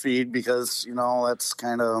Twitter feed because that's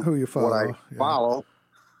kind of who you follow. What I follow.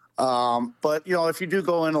 But if you do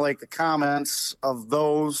go into the comments of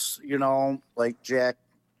those, like Jack,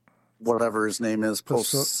 whatever his name is,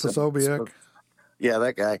 Posobiec. Yeah,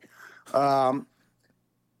 that guy.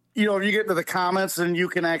 If you get into the comments and you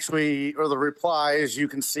can actually, or the replies, you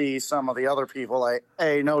can see some of the other people like,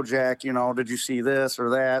 hey, no, Jack, did you see this or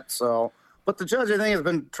that? So, but the judge, I think, has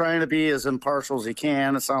been trying to be as impartial as he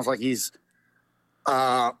can. It sounds like he's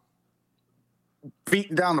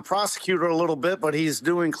beating down the prosecutor a little bit, but he's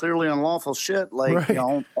doing clearly unlawful shit,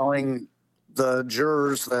 telling the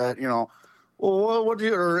jurers that, well, what do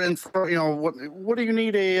you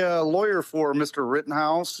need a lawyer for, Mr.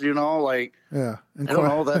 Rittenhouse? Yeah. And I don't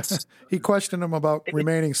know. That's he questioned him about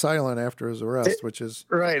remaining silent after his arrest, which is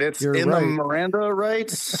right. It's in the Miranda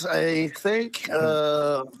rights, I think.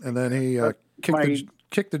 And then he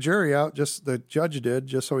kicked the jury out. Just the judge did,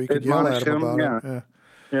 just so he could yell at him about it. Yeah.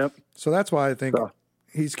 Yep. So that's why I think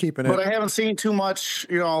he's keeping it. But I haven't seen too much.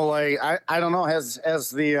 I don't know. Has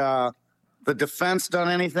the defense done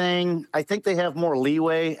anything? I think they have more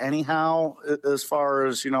leeway anyhow, as far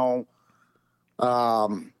as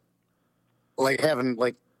having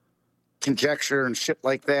conjecture and shit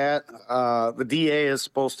like that. The DA is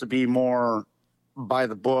supposed to be more by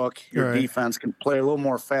the book. Your defense can play a little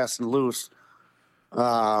more fast and loose.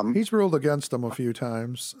 He's ruled against them a few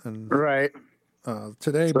times, and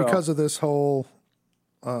today, because of this whole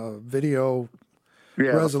video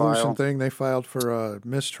resolution thing, they filed for a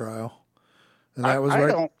mistrial. And that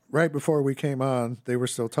was right before we came on. They were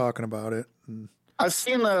still talking about it. And I've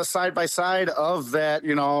seen the side-by-side of that,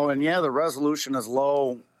 and the resolution is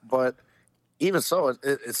low, but even so,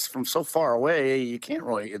 it's from so far away, you can't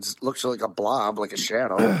really, it looks like a blob, like a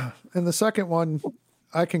shadow. And the second one,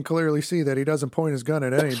 I can clearly see that he doesn't point his gun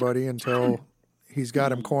at anybody until he's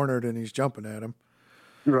got him cornered and he's jumping at him.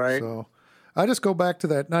 Right. So I just go back to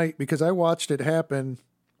that night because I watched it happen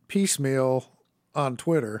piecemeal on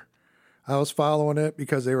Twitter. I was following it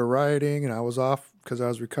because they were rioting, and I was off because I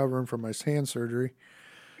was recovering from my hand surgery.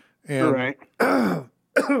 And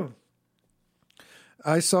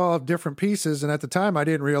I saw different pieces, and at the time, I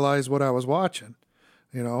didn't realize what I was watching.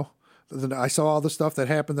 I saw all the stuff that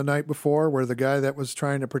happened the night before, where the guy that was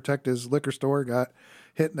trying to protect his liquor store got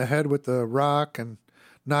hit in the head with the rock and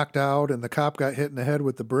knocked out, and the cop got hit in the head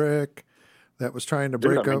with the brick that was trying to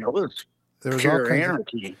break up. there was all kinds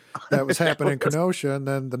of, that was happening in Kenosha. And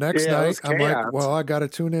then the next night, I'm like, well, I got to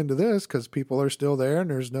tune into this because people are still there and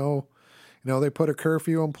there's no, they put a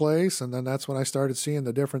curfew in place. And then that's when I started seeing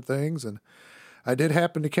the different things. And I did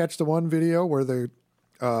happen to catch the one video where the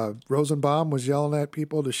Rosenbaum was yelling at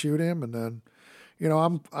people to shoot him. And then,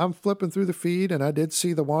 I'm flipping through the feed and I did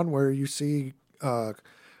see the one where you see, I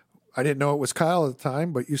didn't know it was Kyle at the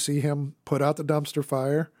time, but you see him put out the dumpster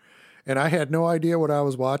fire. And I had no idea what I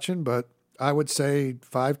was watching, but I would say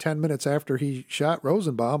 5-10 minutes after he shot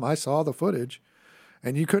Rosenbaum, I saw the footage.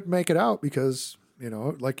 And you couldn't make it out because,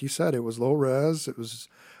 like you said, it was low res. It was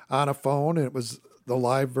on a phone. And it was the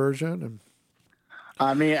live version. And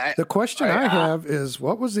I mean, the question I have is,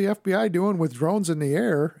 what was the FBI doing with drones in the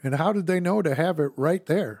air, and how did they know to have it right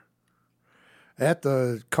there? At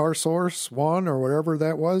the Car Source 1 or whatever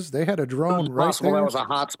that was, they had a drone right there. That was a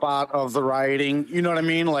hot spot of the rioting. You know what I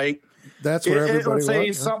mean? Like, that's where everybody let's say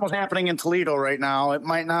was. Something was happening in Toledo right now. It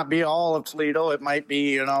might not be all of Toledo. It might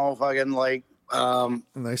be, fucking like. And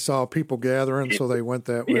they saw people gathering, so they went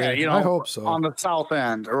that way. Yeah, I hope so. On the south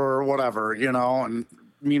end or whatever, and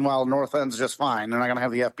meanwhile, north end's just fine. They're not going to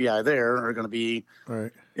have the FBI there. They're going to be.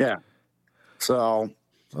 Right. Yeah. So.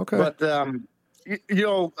 Okay. But,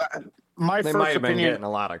 my they first might have been opinion, getting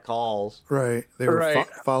a lot of calls. Right. They were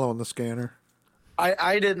following the scanner.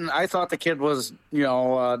 I thought the kid was,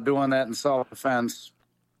 doing that in self-defense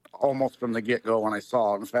almost from the get-go when I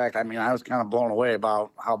saw it. In fact, I was kind of blown away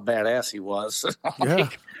about how badass he was. Yeah.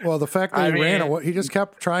 Well, the fact that he ran away, he just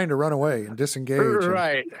kept trying to run away and disengage.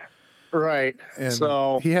 Right. Right. And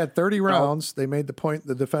so he had 30 rounds. They made the point,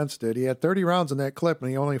 the defense did. He had 30 rounds in that clip,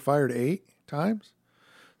 and he only fired 8 times.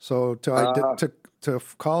 So to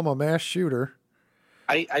call him a mass shooter.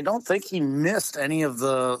 I don't think he missed any of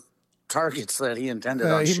the targets that he intended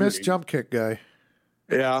on he shooting. missed jump kick guy.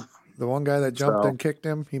 Yeah. The one guy that jumped and kicked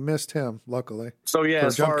him, he missed him, luckily. So, yeah,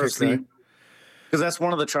 as far as because that's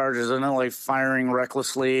one of the charges, isn't it? Like firing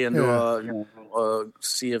recklessly into a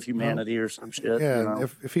sea of humanity or some shit. Yeah,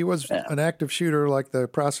 if he was an active shooter like the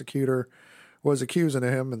prosecutor was accusing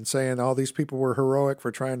him and saying all these people were heroic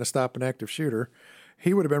for trying to stop an active shooter,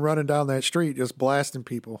 he would have been running down that street just blasting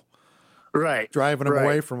people. Right. Driving them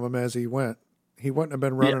away from him as he went. He wouldn't have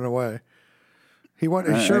been running away. He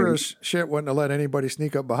wouldn't, sure as shit wouldn't have let anybody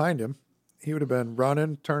sneak up behind him. He would have been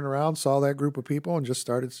running, turned around, saw that group of people, and just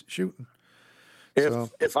started shooting.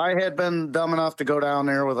 If I had been dumb enough to go down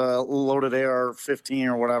there with a loaded AR-15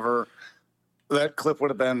 or whatever, that clip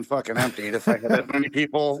would have been fucking emptied if I had that many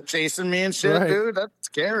people chasing me and shit, dude. That's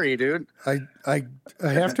scary, dude. I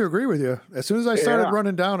have to agree with you. As soon as I started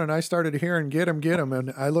running down and I started hearing get him,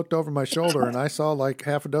 and I looked over my shoulder and I saw like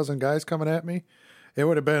half a dozen guys coming at me, it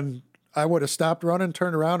would have been, I would have stopped running,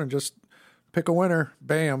 turned around, and just pick a winner,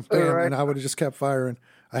 bam, bam, and I would have just kept firing.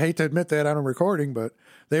 I hate to admit that on a recording, but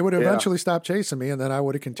they would eventually stop chasing me, and then I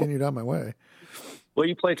would have continued on my way. Well,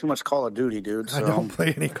 you play too much Call of Duty, dude. So. I don't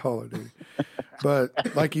play any Call of Duty.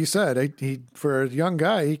 But like you said, he for a young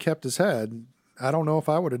guy, he kept his head. I don't know if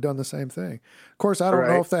I would have done the same thing. Of course, I don't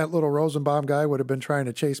know if that little Rosenbaum guy would have been trying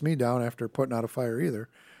to chase me down after putting out a fire either.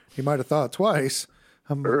 He might have thought twice.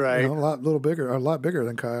 I'm a lot bigger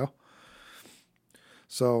than Kyle.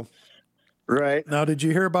 So, now, did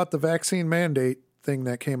you hear about the vaccine mandate thing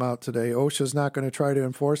that came out today? OSHA's not going to try to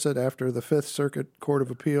enforce it after the Fifth Circuit Court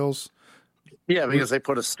of Appeals. Yeah, because they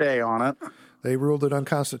put a stay on it. They ruled it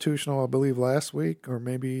unconstitutional, I believe, last week or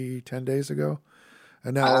maybe 10 days ago.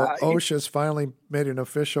 And now OSHA's finally made an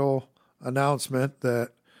official announcement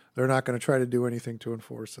that they're not going to try to do anything to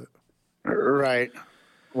enforce it. Right.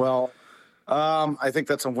 Well, I think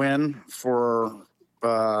that's a win for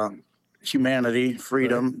humanity,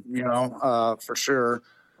 freedom, for sure.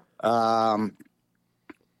 And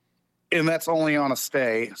that's only on a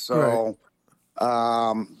stay. So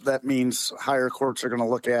that means higher courts are going to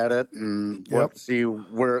look at it and see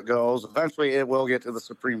where it goes. Eventually it will get to the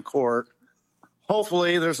Supreme Court.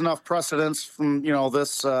 Hopefully there's enough precedence from,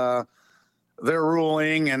 this, their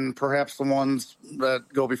ruling and perhaps the ones that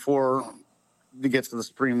go before it gets to the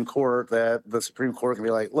Supreme Court, that the Supreme Court can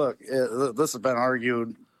be like, look, this has been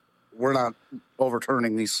argued. We're not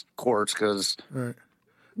overturning these courts because they're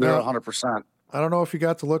 100%. I don't know if you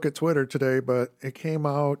got to look at Twitter today, but it came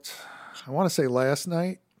out, I want to say last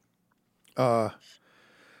night.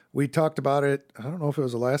 We talked about it. I don't know if it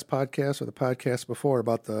was the last podcast or the podcast before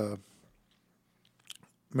about the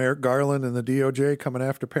Merrick Garland and the DOJ coming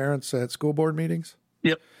after parents at school board meetings.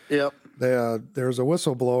 Yep. There was a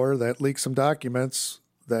whistleblower that leaked some documents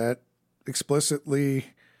that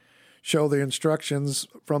explicitly show the instructions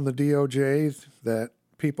from the DOJ that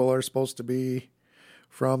people are supposed to be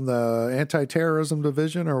from the anti-terrorism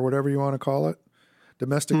division or whatever you want to call it,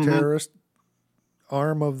 domestic terrorist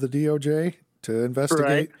arm of the DOJ, to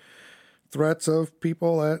investigate threats of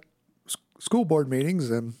people at school board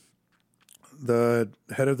meetings. And the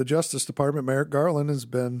head of the Justice Department, Merrick Garland, has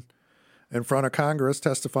been in front of Congress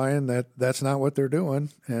testifying that that's not what they're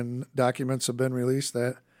doing. And documents have been released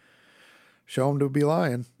that show them to be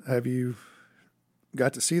lying. Have you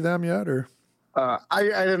got to see them yet? Or I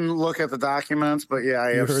didn't look at the documents, but yeah,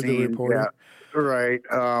 I have heard seen. the reporting? Yeah, right.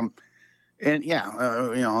 And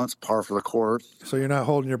yeah, it's par for the course. So you're not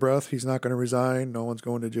holding your breath? He's not going to resign? No one's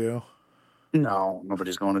going to jail? No,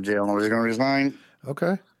 nobody's going to jail. Nobody's going to resign.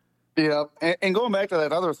 Okay. Yeah, and going back to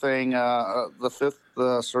that other thing, the Fifth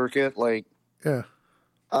Circuit, yeah.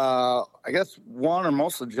 I guess one or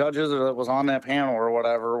most of the judges that was on that panel or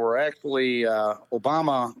whatever were actually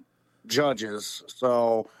Obama judges.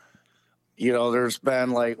 So, there's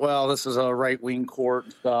been this is a right-wing court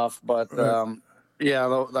and stuff, but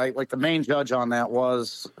like the main judge on that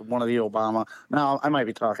was one of the Obama. Now, I might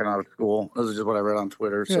be talking out of school. This is just what I read on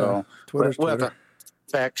Twitter. Yeah, so Twitter's we'll have to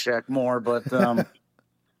fact check more, but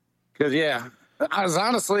because I was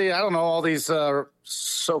honestly, I don't know, all these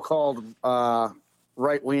so-called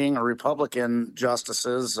right-wing or Republican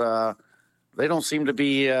justices, they don't seem to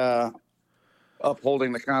be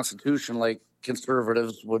upholding the Constitution like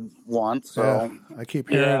conservatives would want. So I keep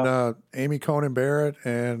hearing Amy Coney Barrett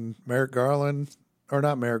and Merrick Garland, or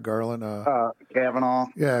not Merrick Garland, Kavanaugh.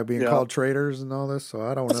 Yeah, being called traitors and all this. So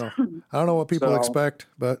I don't know. I don't know what people expect,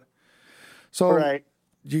 but right.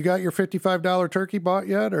 You got your $55 turkey bought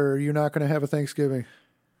yet, or are you not going to have a Thanksgiving?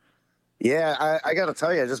 Yeah, I got to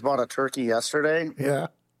tell you, I just bought a turkey yesterday. Yeah.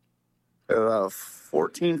 A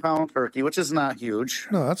 14-pound turkey, which is not huge.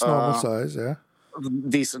 No, that's normal size, yeah.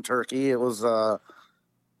 Decent turkey. It was $12.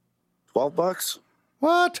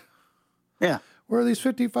 What? Yeah. Where are these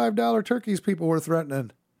 $55 turkeys people were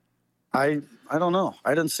threatening? I don't know.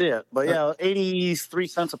 I didn't see it. But yeah, 83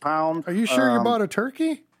 cents a pound. Are you sure you bought a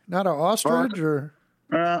turkey? Not an ostrich or?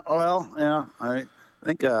 Well, yeah. I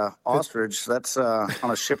think ostrich, that's on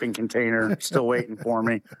a shipping container still waiting for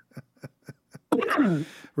me.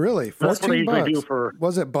 Really? 14 bucks?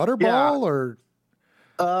 Was it Butterball or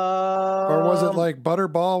was it like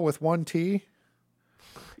Butterball with one T?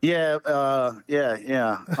 Yeah. The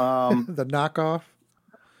knockoff?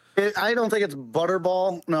 I don't think it's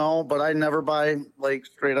Butterball, no, but I never buy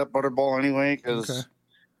straight up Butterball anyway because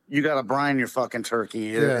you got to brine your fucking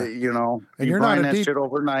turkey, And you brine that shit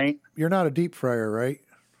overnight. You're not a deep fryer, right?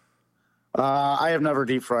 I have never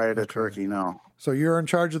deep fried a turkey, no. So you're in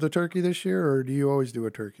charge of the turkey this year, or do you always do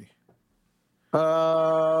a turkey?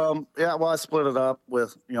 Yeah, well, I split it up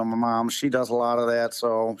with, my mom. She does a lot of that,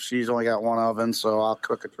 so she's only got one oven, so I'll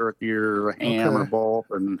cook a turkey or a ham or both,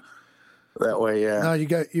 and that way, yeah. Now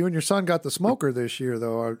you and your son got the smoker this year,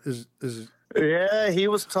 though. Yeah, he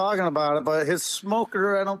was talking about it, but his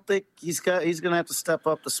smoker, I don't think he's going to have to step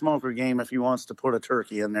up the smoker game if he wants to put a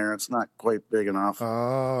turkey in there. It's not quite big enough.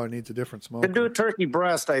 Oh, it needs a different smoker. Could do a turkey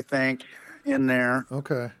breast, I think, in there.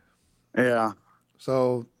 Okay. Yeah.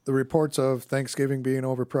 So the reports of Thanksgiving being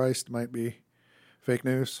overpriced might be fake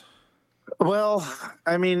news. Well,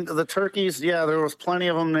 I mean, the turkeys, there was plenty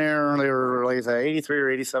of them there. They were 83 or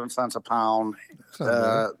 87 cents a pound.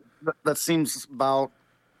 That seems about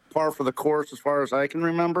par for the course as far as I can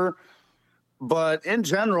remember. But in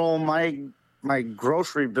general, my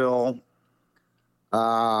grocery bill,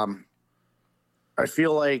 I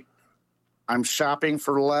feel like I'm shopping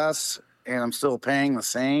for less and I'm still paying the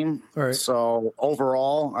same. All right. So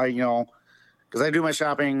overall, because I do my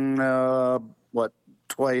shopping,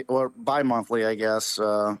 twice or bi-monthly, I guess,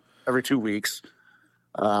 every 2 weeks.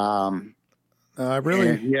 I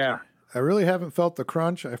really haven't felt the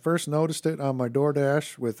crunch. I first noticed it on my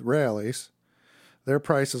DoorDash with Rally's. Their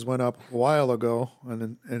prices went up a while ago,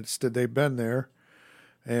 and they've been there.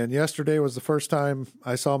 And yesterday was the first time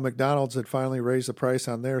I saw McDonald's had finally raised the price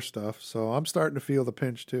on their stuff. So I'm starting to feel the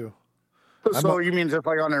pinch too. So you mean just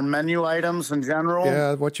on their menu items in general?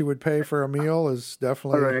 Yeah, what you would pay for a meal is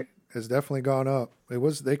definitely gone up.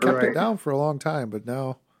 They kept it down for a long time, but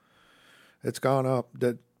now it's gone up.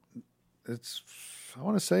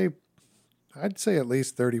 I'd say at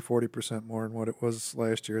least 30-40% more than what it was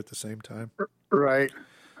last year at the same time. Right.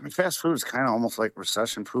 I mean, fast food is kind of almost like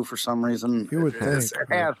recession-proof for some reason. You would think. It has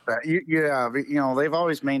that. They've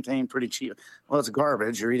always maintained pretty cheap. Well, it's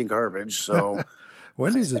garbage. You're eating garbage, so.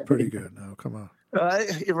 Wendy's is pretty good now. Come on.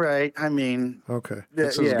 Right. I mean. Okay.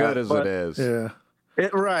 It's as good as it is. Yeah.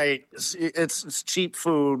 Right. It's cheap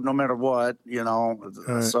food no matter what,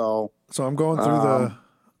 Right. So I'm going through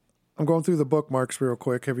I'm going through the bookmarks real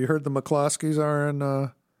quick. Have you heard the McCloskeys are in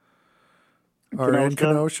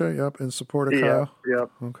Kenosha? Yep, in support of Kyle. Yep.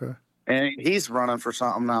 Okay. And he's running for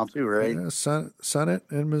something now too, right? Yeah, Senate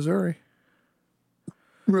in Missouri.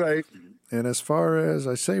 Right. And as far as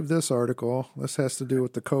I saved this article, this has to do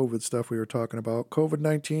with the COVID stuff we were talking about.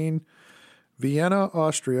 COVID-19, Vienna,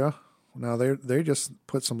 Austria. Now they just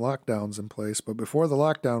put some lockdowns in place, but before the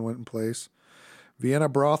lockdown went in place, Vienna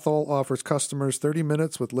brothel offers customers 30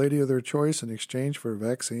 minutes with lady of their choice in exchange for a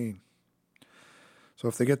vaccine. So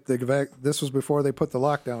if they get this was before they put the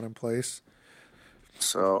lockdown in place.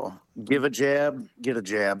 So give a jab, get a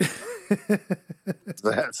jab.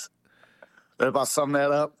 That about sum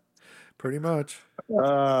that up? Pretty much.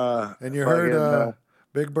 And you heard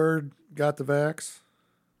Big Bird got the vax?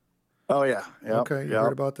 Oh yeah. Yep. Okay, you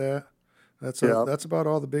heard about that? That's about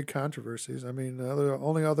all the big controversies. I mean, the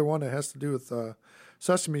only other one that has to do with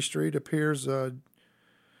Sesame Street appears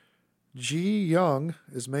Ji Young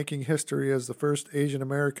is making history as the first Asian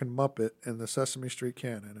American Muppet in the Sesame Street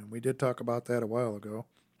canon, and we did talk about that a while ago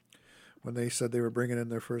when they said they were bringing in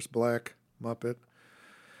their first black Muppet.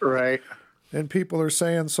 Right. And people are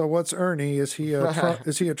saying, so what's Ernie? Is he a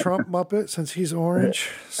Trump Muppet since he's orange?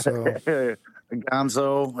 So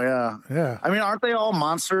Gonzo, yeah. Yeah. I mean, aren't they all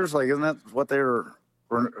monsters? Like, isn't that what they were?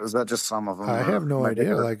 Or is that just some of them? I have no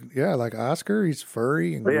idea. Like Oscar, he's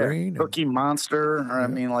furry and green. Cookie Monster. Or, I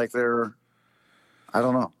mean, like I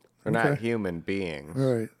don't know. They're not human beings.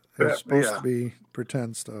 Right. They're supposed to be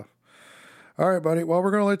pretend stuff. All right, buddy. Well,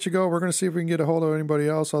 we're going to let you go. We're going to see if we can get a hold of anybody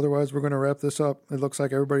else. Otherwise, we're going to wrap this up. It looks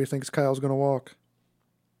like everybody thinks Kyle's going to walk.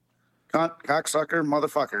 Cocksucker,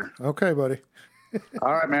 motherfucker. Okay, buddy.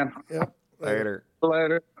 All right, man. Yep. Later. All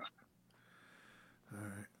right.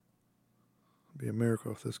 It'd be a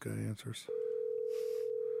miracle if this guy answers.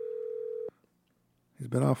 He's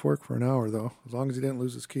been off work for an hour, though. As long as he didn't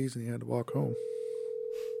lose his keys and he had to walk home.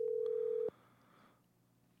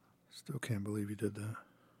 Still can't believe he did that.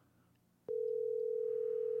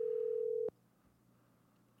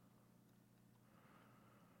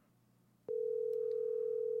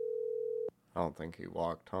 I don't think he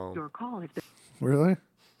walked home. Your call has been... Really? You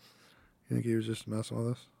think he was just messing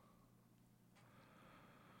with us?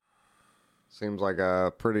 Seems like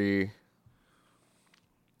a pretty...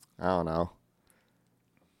 I don't know.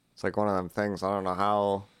 It's like one of them things. I don't know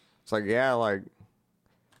how... It's like, yeah, like...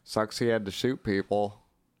 Sucks he had to shoot people.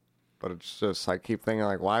 But it's just, I keep thinking,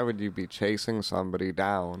 like, why would you be chasing somebody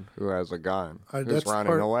down who has a gun? Who's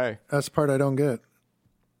running away? That's the part I don't get.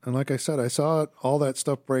 And like I said, I saw all that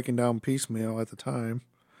stuff breaking down piecemeal at the time.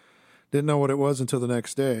 Didn't know what it was until the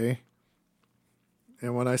next day.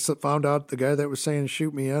 And when I found out the guy that was saying,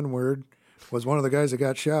 shoot me N-word, was one of the guys that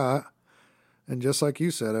got shot. And just like you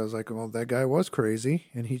said, I was like, well, that guy was crazy.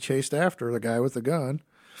 And he chased after the guy with the gun.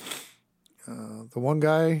 The one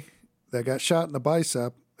guy that got shot in the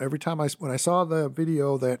bicep, every time when I saw the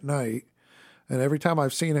video that night, and every time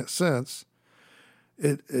I've seen it since,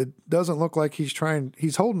 it doesn't look like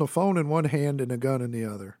he's holding a phone in one hand and a gun in the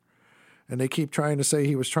other. And they keep trying to say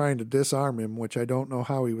he was trying to disarm him, which I don't know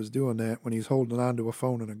how he was doing that when he's holding on to a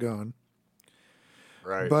phone and a gun.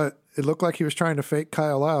 Right. But it looked like he was trying to fake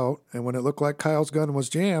Kyle out, and when it looked like Kyle's gun was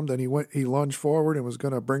jammed, then he lunged forward and was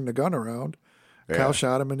going to bring the gun around. Yeah. Kyle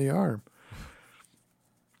shot him in the arm.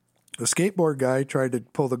 The skateboard guy tried to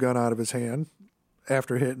pull the gun out of his hand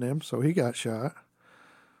after hitting him, so he got shot.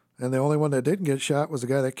 And the only one that didn't get shot was the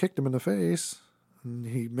guy that kicked him in the face. And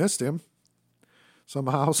he missed him.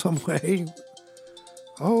 Somehow, some way.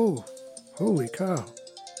 Oh, holy cow.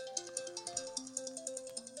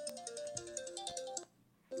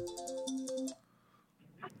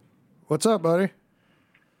 What's up, buddy?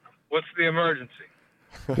 What's the emergency?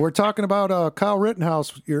 We're talking about Kyle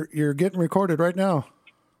Rittenhouse. You're getting recorded right now.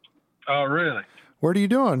 Oh, really? What are you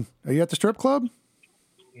doing? Are you at the strip club?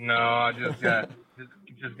 No, I just got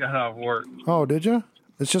off work. Oh, did you?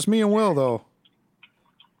 It's just me and Will, though.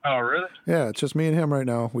 Oh, really? Yeah, it's just me and him right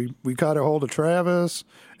now. We caught a hold of Travis,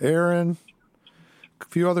 Aaron, a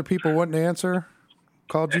few other people wouldn't answer.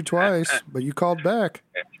 Called you twice, but you called back.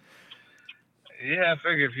 Yeah, I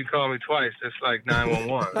figure if you call me twice, it's like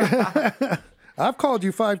 911. I've called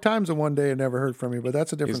you 5 times in one day and never heard from you, but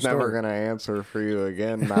that's a different story. He's never going to answer for you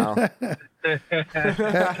again now.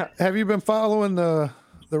 Have you been following the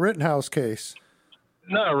Rittenhouse case?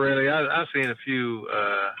 Not really. I've seen a few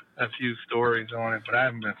stories on it, but I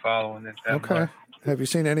haven't been following it that much. Have you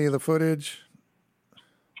seen any of the footage?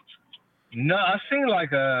 No, I seen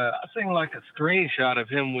like a screenshot of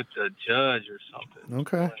him with the judge or something.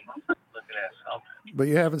 Okay. Looking at something. But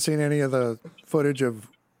you haven't seen any of the footage of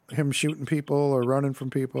him shooting people or running from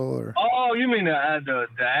people or? Oh, you mean the actual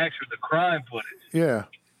crime footage? Yeah.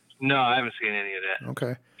 No, I haven't seen any of that.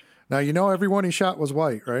 Okay. Now you know everyone he shot was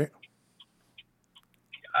white, right?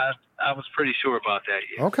 I was pretty sure about that.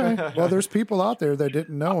 Yeah. Okay. Well, there's people out there that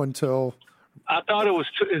didn't know until. I thought it was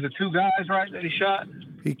is it 2 guys, right, that he shot?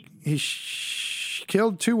 He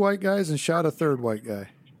killed 2 white guys and shot a 3rd white guy.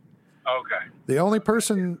 Okay. The only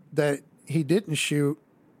person that he didn't shoot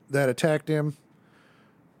that attacked him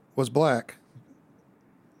was black.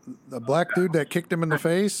 The black dude that kicked him in the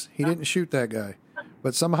face, he didn't shoot that guy.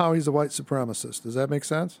 But somehow he's a white supremacist. Does that make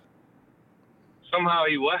sense? Somehow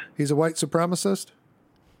he what? He's a white supremacist?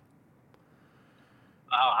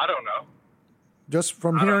 I don't know. Just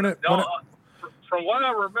from hearing it. From what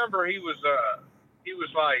I remember, he was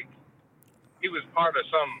part of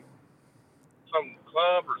some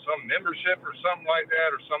club or some membership or something like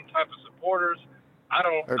that, or some type of supporters.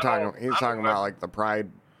 He's talking about like the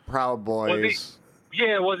Proud Boys.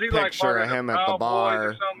 Was he like part of him the at the bar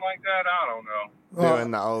or something like that? I don't know.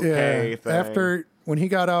 Doing the okay thing. When he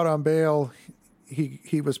got out on bail,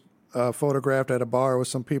 he was photographed at a bar with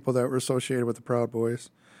some people that were associated with the Proud Boys.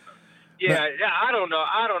 Yeah, I don't know.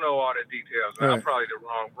 I don't know all the details. Right. I'm probably the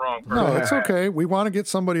wrong person. No, it's okay. We want to get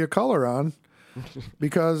somebody of color on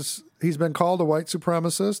because he's been called a white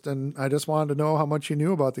supremacist, and I just wanted to know how much you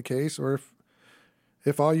knew about the case, or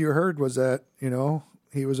if all you heard was that,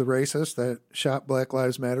 he was a racist that shot Black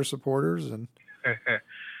Lives Matter supporters. And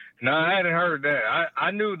no, I hadn't heard that.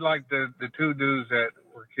 I knew like the 2 dudes that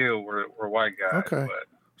were killed were white guys. Okay, but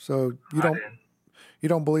so you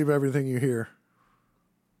don't believe everything you hear.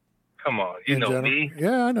 Come on, you know general. me.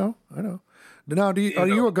 Yeah, I know. Now, are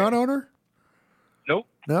you a gun owner? Nope.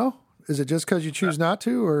 No? Is it just because you choose not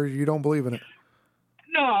to, or you don't believe in it?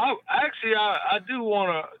 No, I do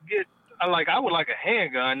want to get. I would like a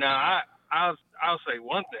handgun. Now, I'll say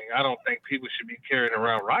one thing. I don't think people should be carrying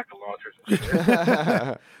around rocket launchers and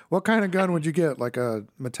shit. What kind of gun would you get? Like a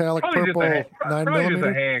metallic purple 9mm? Just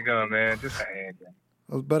a handgun, man. Just a handgun.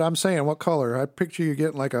 But I'm saying, what color? I picture you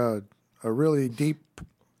getting like a really deep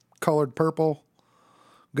colored purple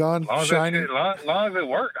gun, shiny. As long as it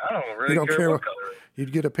works, I don't really care what color.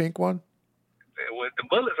 You'd get a pink one? With the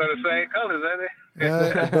bullets are the same colors, ain't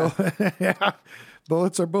they? Yeah,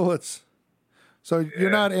 bullets are bullets. So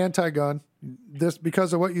you're not anti-gun. This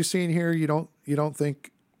because of what you've seen here. You don't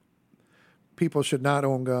think people should not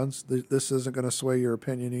own guns. This isn't going to sway your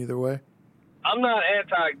opinion either way. I'm not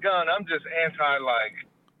anti-gun. I'm just anti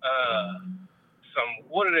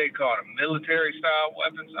some, what do they call them, military style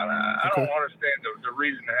weapons. I don't understand the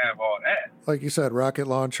reason to have all that. Like you said, rocket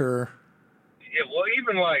launcher. Yeah, well,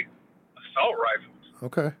 even like assault rifles.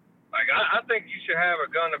 Okay. Like I think you should have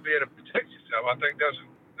a gun to be able to protect yourself. I think that's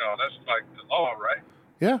like the law, right?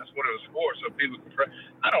 Yeah. That's what it was for. So people can.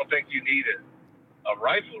 I don't think you need a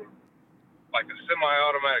rifle, like a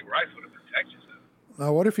semi-automatic rifle, to protect yourself.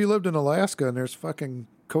 Now, what if you lived in Alaska and there's fucking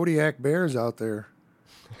Kodiak bears out there?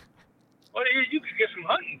 Well, you could get some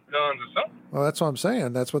hunting guns or something. Well, that's what I'm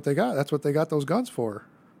saying. That's what they got. That's what they got those guns for.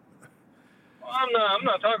 Well, I'm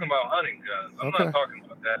not talking about hunting guns. I'm not talking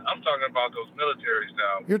about that. I'm talking about those military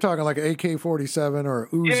style. You're talking like an AK-47 or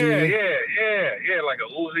Uzi. Yeah, like a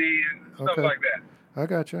Uzi and stuff like that. I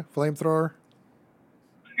gotcha. Flamethrower.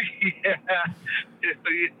 yeah.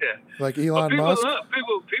 Like Elon Musk.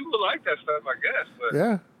 People like that stuff, I guess. But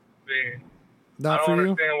yeah. I don't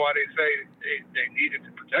understand why they say they need it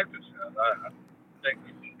to protect themselves. I think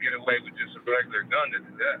you can get away with just a regular gun to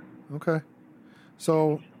do that. Okay.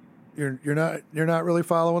 So you're not really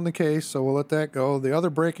following the case, so we'll let that go. The other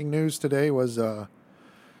breaking news today was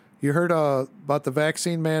you heard about the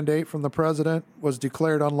vaccine mandate from the president was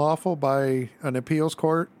declared unlawful by an appeals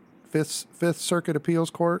court, Fifth Circuit Appeals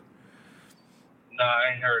Court. No,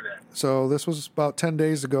 I ain't heard that. So this was about 10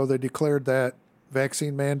 days ago. They declared that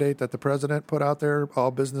vaccine mandate that the president put out there.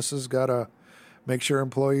 All businesses got to make sure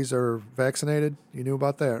employees are vaccinated. You knew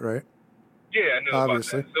about that, right? Yeah, I knew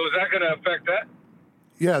Obviously. about that. So is that going to affect that?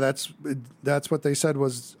 Yeah, that's what they said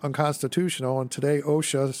was unconstitutional. And today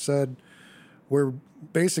OSHA said we're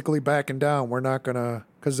basically backing down. We're not going to,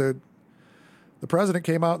 because the president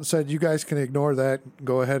came out and said, you guys can ignore that,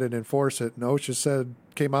 go ahead and enforce it. And OSHA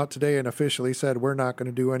came out today and officially said, we're not going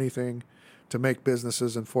to do anything to make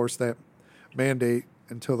businesses enforce that mandate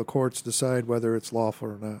until the courts decide whether it's lawful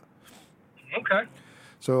or not. Okay.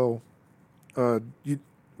 So,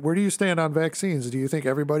 where do you stand on vaccines? Do you think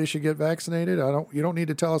everybody should get vaccinated? You don't need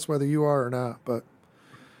to tell us whether you are or not, but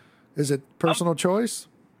is it personal choice?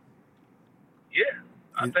 Yeah,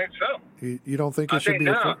 I think so. You don't think it should be?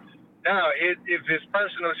 Now, if it's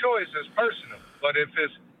personal choice, it's personal. But if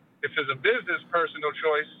it's a business personal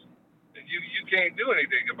choice, can't do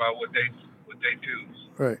anything about what they choose.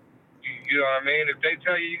 Right. You know what I mean? If they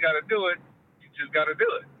tell you got to do it, you just got to do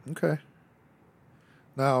it. Okay.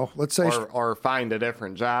 Now, let's say... Or find a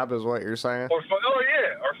different job is what you're saying? Or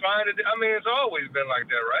find it. I mean, it's always been like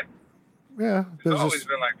that, right? Yeah. It's always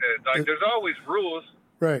been like that. Like, there's always rules.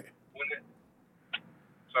 Right.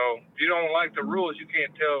 So if you don't like the rules, you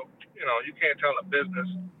can't tell a business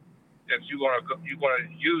that you want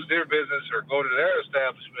to use their business or go to their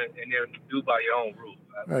establishment and then do by your own rules.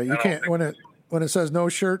 Right. You can't, when it says no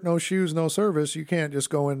shirt, no shoes, no service, you can't just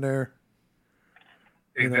go in there.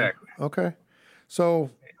 Exactly. Okay. So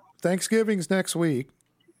Thanksgiving's next week.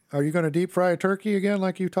 Are you going to deep fry a turkey again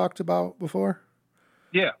like you talked about before?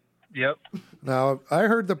 Yeah. Yep. Now, I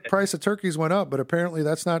heard the price of turkeys went up, but apparently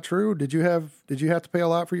that's not true. Did you have to pay a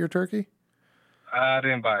lot for your turkey? I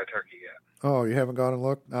didn't buy a turkey yet. Oh, you haven't gone and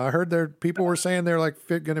looked? Now, I heard people were saying they're like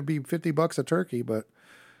going to be $50 a turkey, but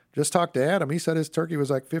just talked to Adam. He said his turkey was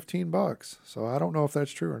like $15. So I don't know if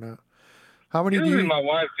that's true or not. How many Usually my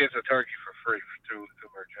wife gets a turkey for free through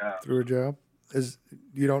her job. Through her job?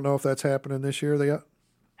 You don't know if that's happening this year yet?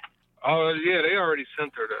 Oh, yeah, they already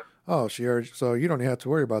sent her the... Oh, so you don't even have to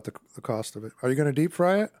worry about the cost of it. Are you going to deep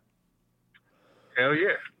fry it? Hell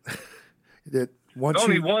yeah. There's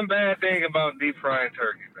only one bad thing about deep frying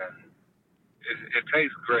turkey, man. It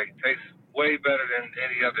tastes great. It tastes way better than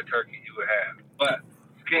any other turkey you would have. But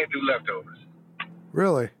you can't do leftovers.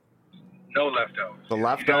 Really? No leftovers. The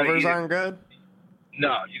leftovers aren't good?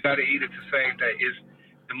 No, you got to eat it the same day. It's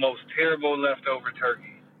the most terrible leftover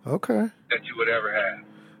turkey that you would ever have.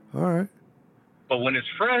 All right. But when it's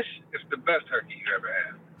fresh, it's the best turkey you ever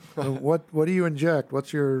had. What do you inject?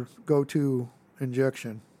 What's your go-to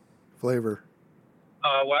injection flavor?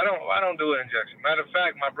 Well, I don't do an injection. Matter of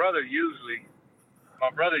fact, my brother usually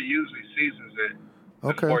seasons it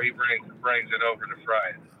before he brings it over to fry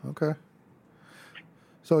it. Okay.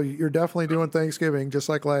 So you're definitely doing Thanksgiving just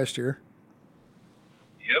like last year.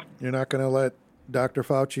 Yep. You're not going to let Dr.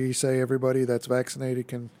 Fauci say everybody that's vaccinated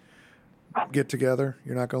can get together.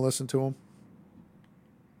 You're not going to listen to him.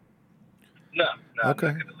 No.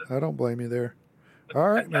 Okay. I don't blame you there. All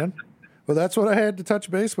right, man. Well, that's what I had to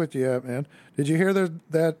touch base with you at, man. Did you hear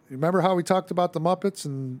that? Remember how we talked about the Muppets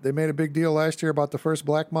and they made a big deal last year about the first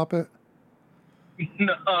black Muppet?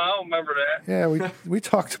 No, I don't remember that. Yeah, we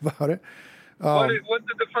talked about it. What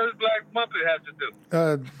did the first black Muppet have to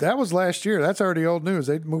do? That was last year. That's already old news.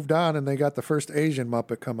 They moved on and they got the first Asian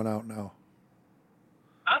Muppet coming out now.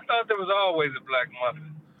 I thought there was always a black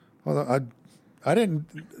Muppet. Well, I didn't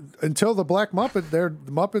until the black Muppet.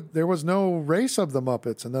 There was no race of the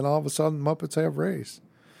Muppets, and then all of a sudden Muppets have race.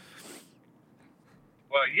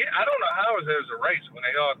 Well, yeah, I don't know how there's a race when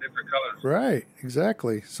they all different colors. Right,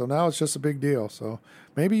 exactly. So now it's just a big deal. So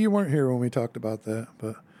maybe you weren't here when we talked about that,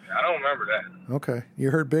 but I don't remember that. Okay, you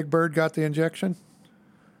heard Big Bird got the injection?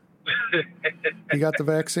 He got the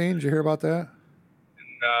vaccine. Did you hear about that?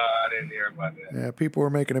 No, I didn't hear about that. Yeah, people were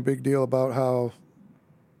making a big deal about how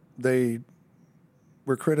they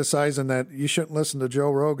were criticizing that you shouldn't listen to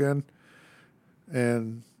Joe Rogan,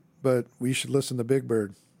 but we should listen to Big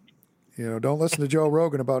Bird. You know, don't listen to Joe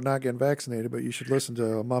Rogan about not getting vaccinated, but you should listen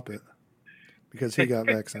to a Muppet because he got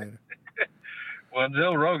vaccinated. Well,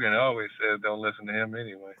 Joe Rogan always says don't listen to him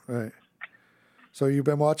anyway. Right. So you've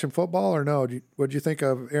been watching football or no? What'd you think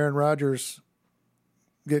of Aaron Rodgers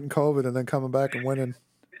getting COVID and then coming back and winning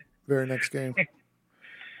very next game?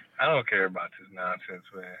 I don't care about this nonsense,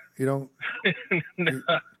 man. You don't?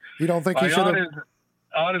 No. You don't think he should have?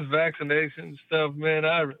 All this vaccination stuff, man.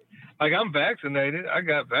 I'm vaccinated. I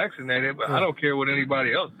got vaccinated, but I don't care what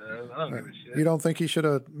anybody else does. I don't give a shit. You don't think he should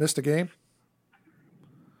have missed a game?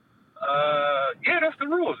 Yeah, that's the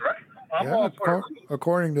rules, right? I'm all for the rules.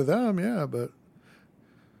 According to them, yeah, but.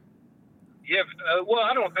 Yeah, well,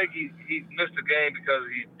 I don't think he missed a game because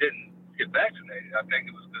he didn't get vaccinated. I think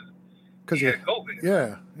it was because he had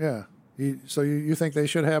COVID. Yeah. So you think they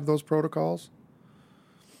should have those protocols?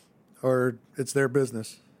 Or it's their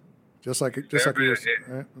business? Just like right? Yeah, it's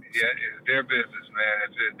their business, man.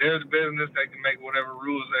 If it's their business, they can make whatever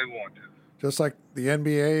rules they want to. Just like the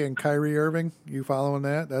NBA and Kyrie Irving, you following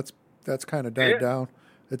that? That's kind of died down.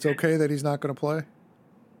 It's okay that he's not going to play?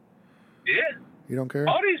 Yeah. You don't care?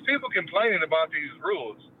 All these people complaining about these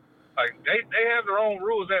rules, like they have their own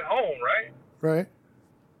rules at home, right? Right.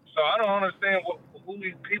 So I don't understand who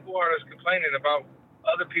these people are that's complaining about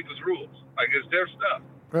other people's rules. Like, it's their stuff.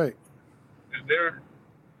 Right. It's their,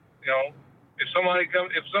 if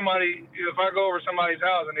I go over somebody's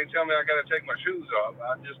house and they tell me I got to take my shoes off,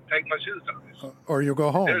 I just take my shoes off. Or you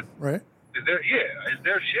go home, right? It's their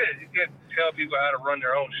shit. You can't tell people how to run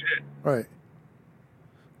their own shit. Right.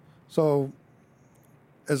 So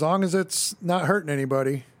as long as it's not hurting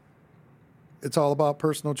anybody, it's all about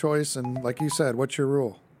personal choice. And like you said, what's your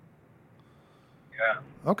rule? Yeah.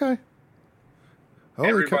 Okay.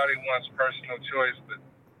 Everybody wants personal choice, but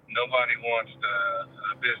nobody wants the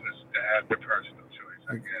business to have their personal choice,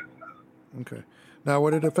 I guess. Okay. Now,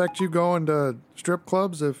 would it affect you going to strip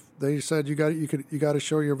clubs if they said you got to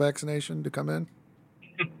show your vaccination to come in?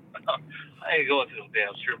 I ain't going to no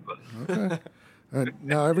damn strip club. Okay.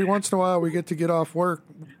 Now, every once in a while, we get off work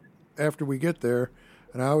after we get there,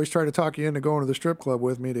 and I always try to talk you into going to the strip club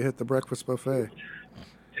with me to hit the breakfast buffet.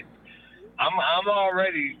 I'm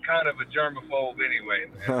already kind of a germaphobe anyway,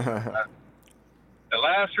 man. The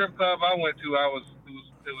last strip club I went to, it was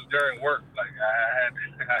during work. Like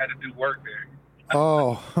I had to do work there.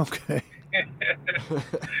 Oh, okay.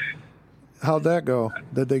 How'd that go?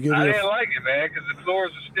 Did they give you? I didn't like it, man, because the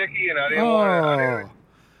floors were sticky, and I didn't want to.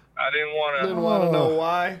 Didn't want to know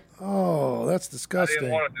why. Oh, that's disgusting. I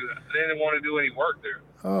didn't want to do that. I didn't want to do any work there.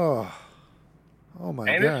 Oh my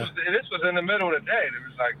and God. This was in the middle of the day. There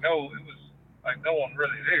was no one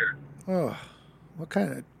really there. Oh, what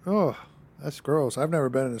kind of? Oh, that's gross. I've never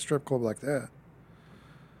been in a strip club like that.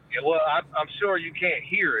 Yeah, well, I'm sure you can't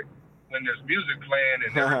hear it when there's music playing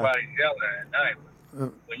and everybody's yelling at night.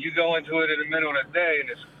 When you go into it in the middle of the day and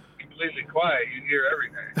it's completely quiet, you hear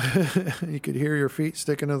everything. You could hear your feet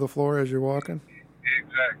sticking to the floor as you're walking?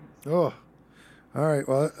 Exactly. Oh, all right.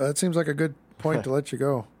 Well, that seems like a good point to let you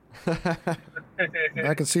go.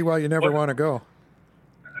 I can see why you never want to go.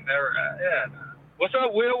 Yeah. What's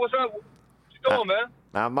up, Will? What's up? What you doing, man?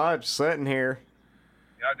 Not much. Sitting here.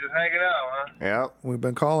 Y'all just hanging out, huh? Yep. We've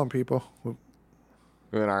been calling people.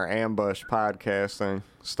 In our ambush podcasting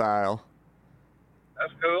style.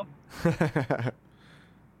 That's cool.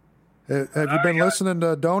 Have you been listening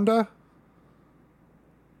to Donda?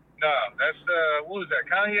 No, that's what was that?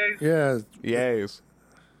 Kanye's? Yeah. Yays.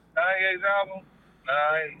 Kanye's album? No,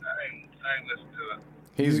 I ain't listened to it.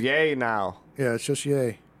 He's Yay now. Yeah, it's just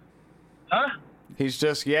Yay. Huh? He's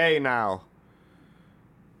just Yay now.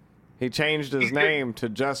 He changed his name to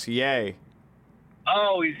just Yay.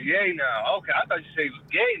 Oh, he's Yay now. Okay, I thought you said he was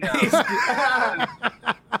gay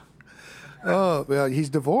now. Oh, well, he's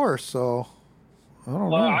divorced, so I don't know.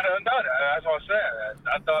 Well, I don't know that. That's what I said.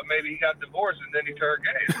 I thought maybe he got divorced and then he turned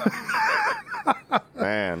gay.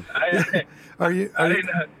 Man. I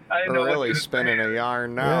didn't know really spinning a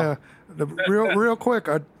yarn now. Yeah. Real quick,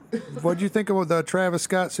 what do you think of the Travis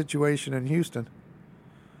Scott situation in Houston?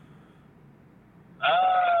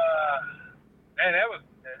 Man,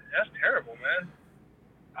 that's terrible, man.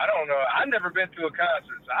 I don't know. I've never been to a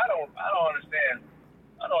concert, so I don't understand.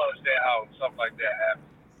 I don't understand how stuff like that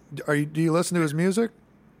happens. Do you listen to his music?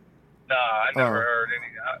 Nah, I never heard any.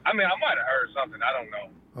 I mean, I might have heard something. I don't know.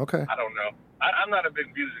 Okay. I don't know. I'm not a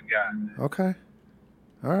big music guy. Okay.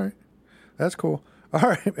 All right. That's cool. All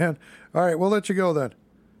right, man. All right, we'll let you go then.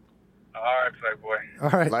 All right, Playboy. All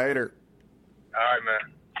right. Later. All right,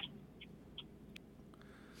 man.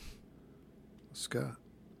 Scott.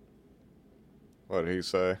 What did he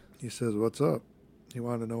say? He says, "What's up?" He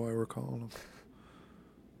wanted to know why we're calling him.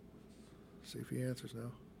 See if he answers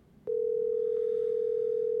now.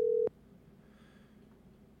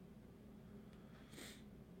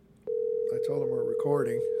 I told him we're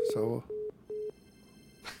recording, so.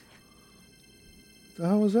 The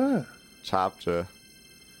hell was that? Chopped ya.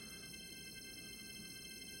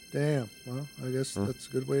 Damn. Well, I guess that's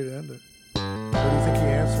a good way to end it.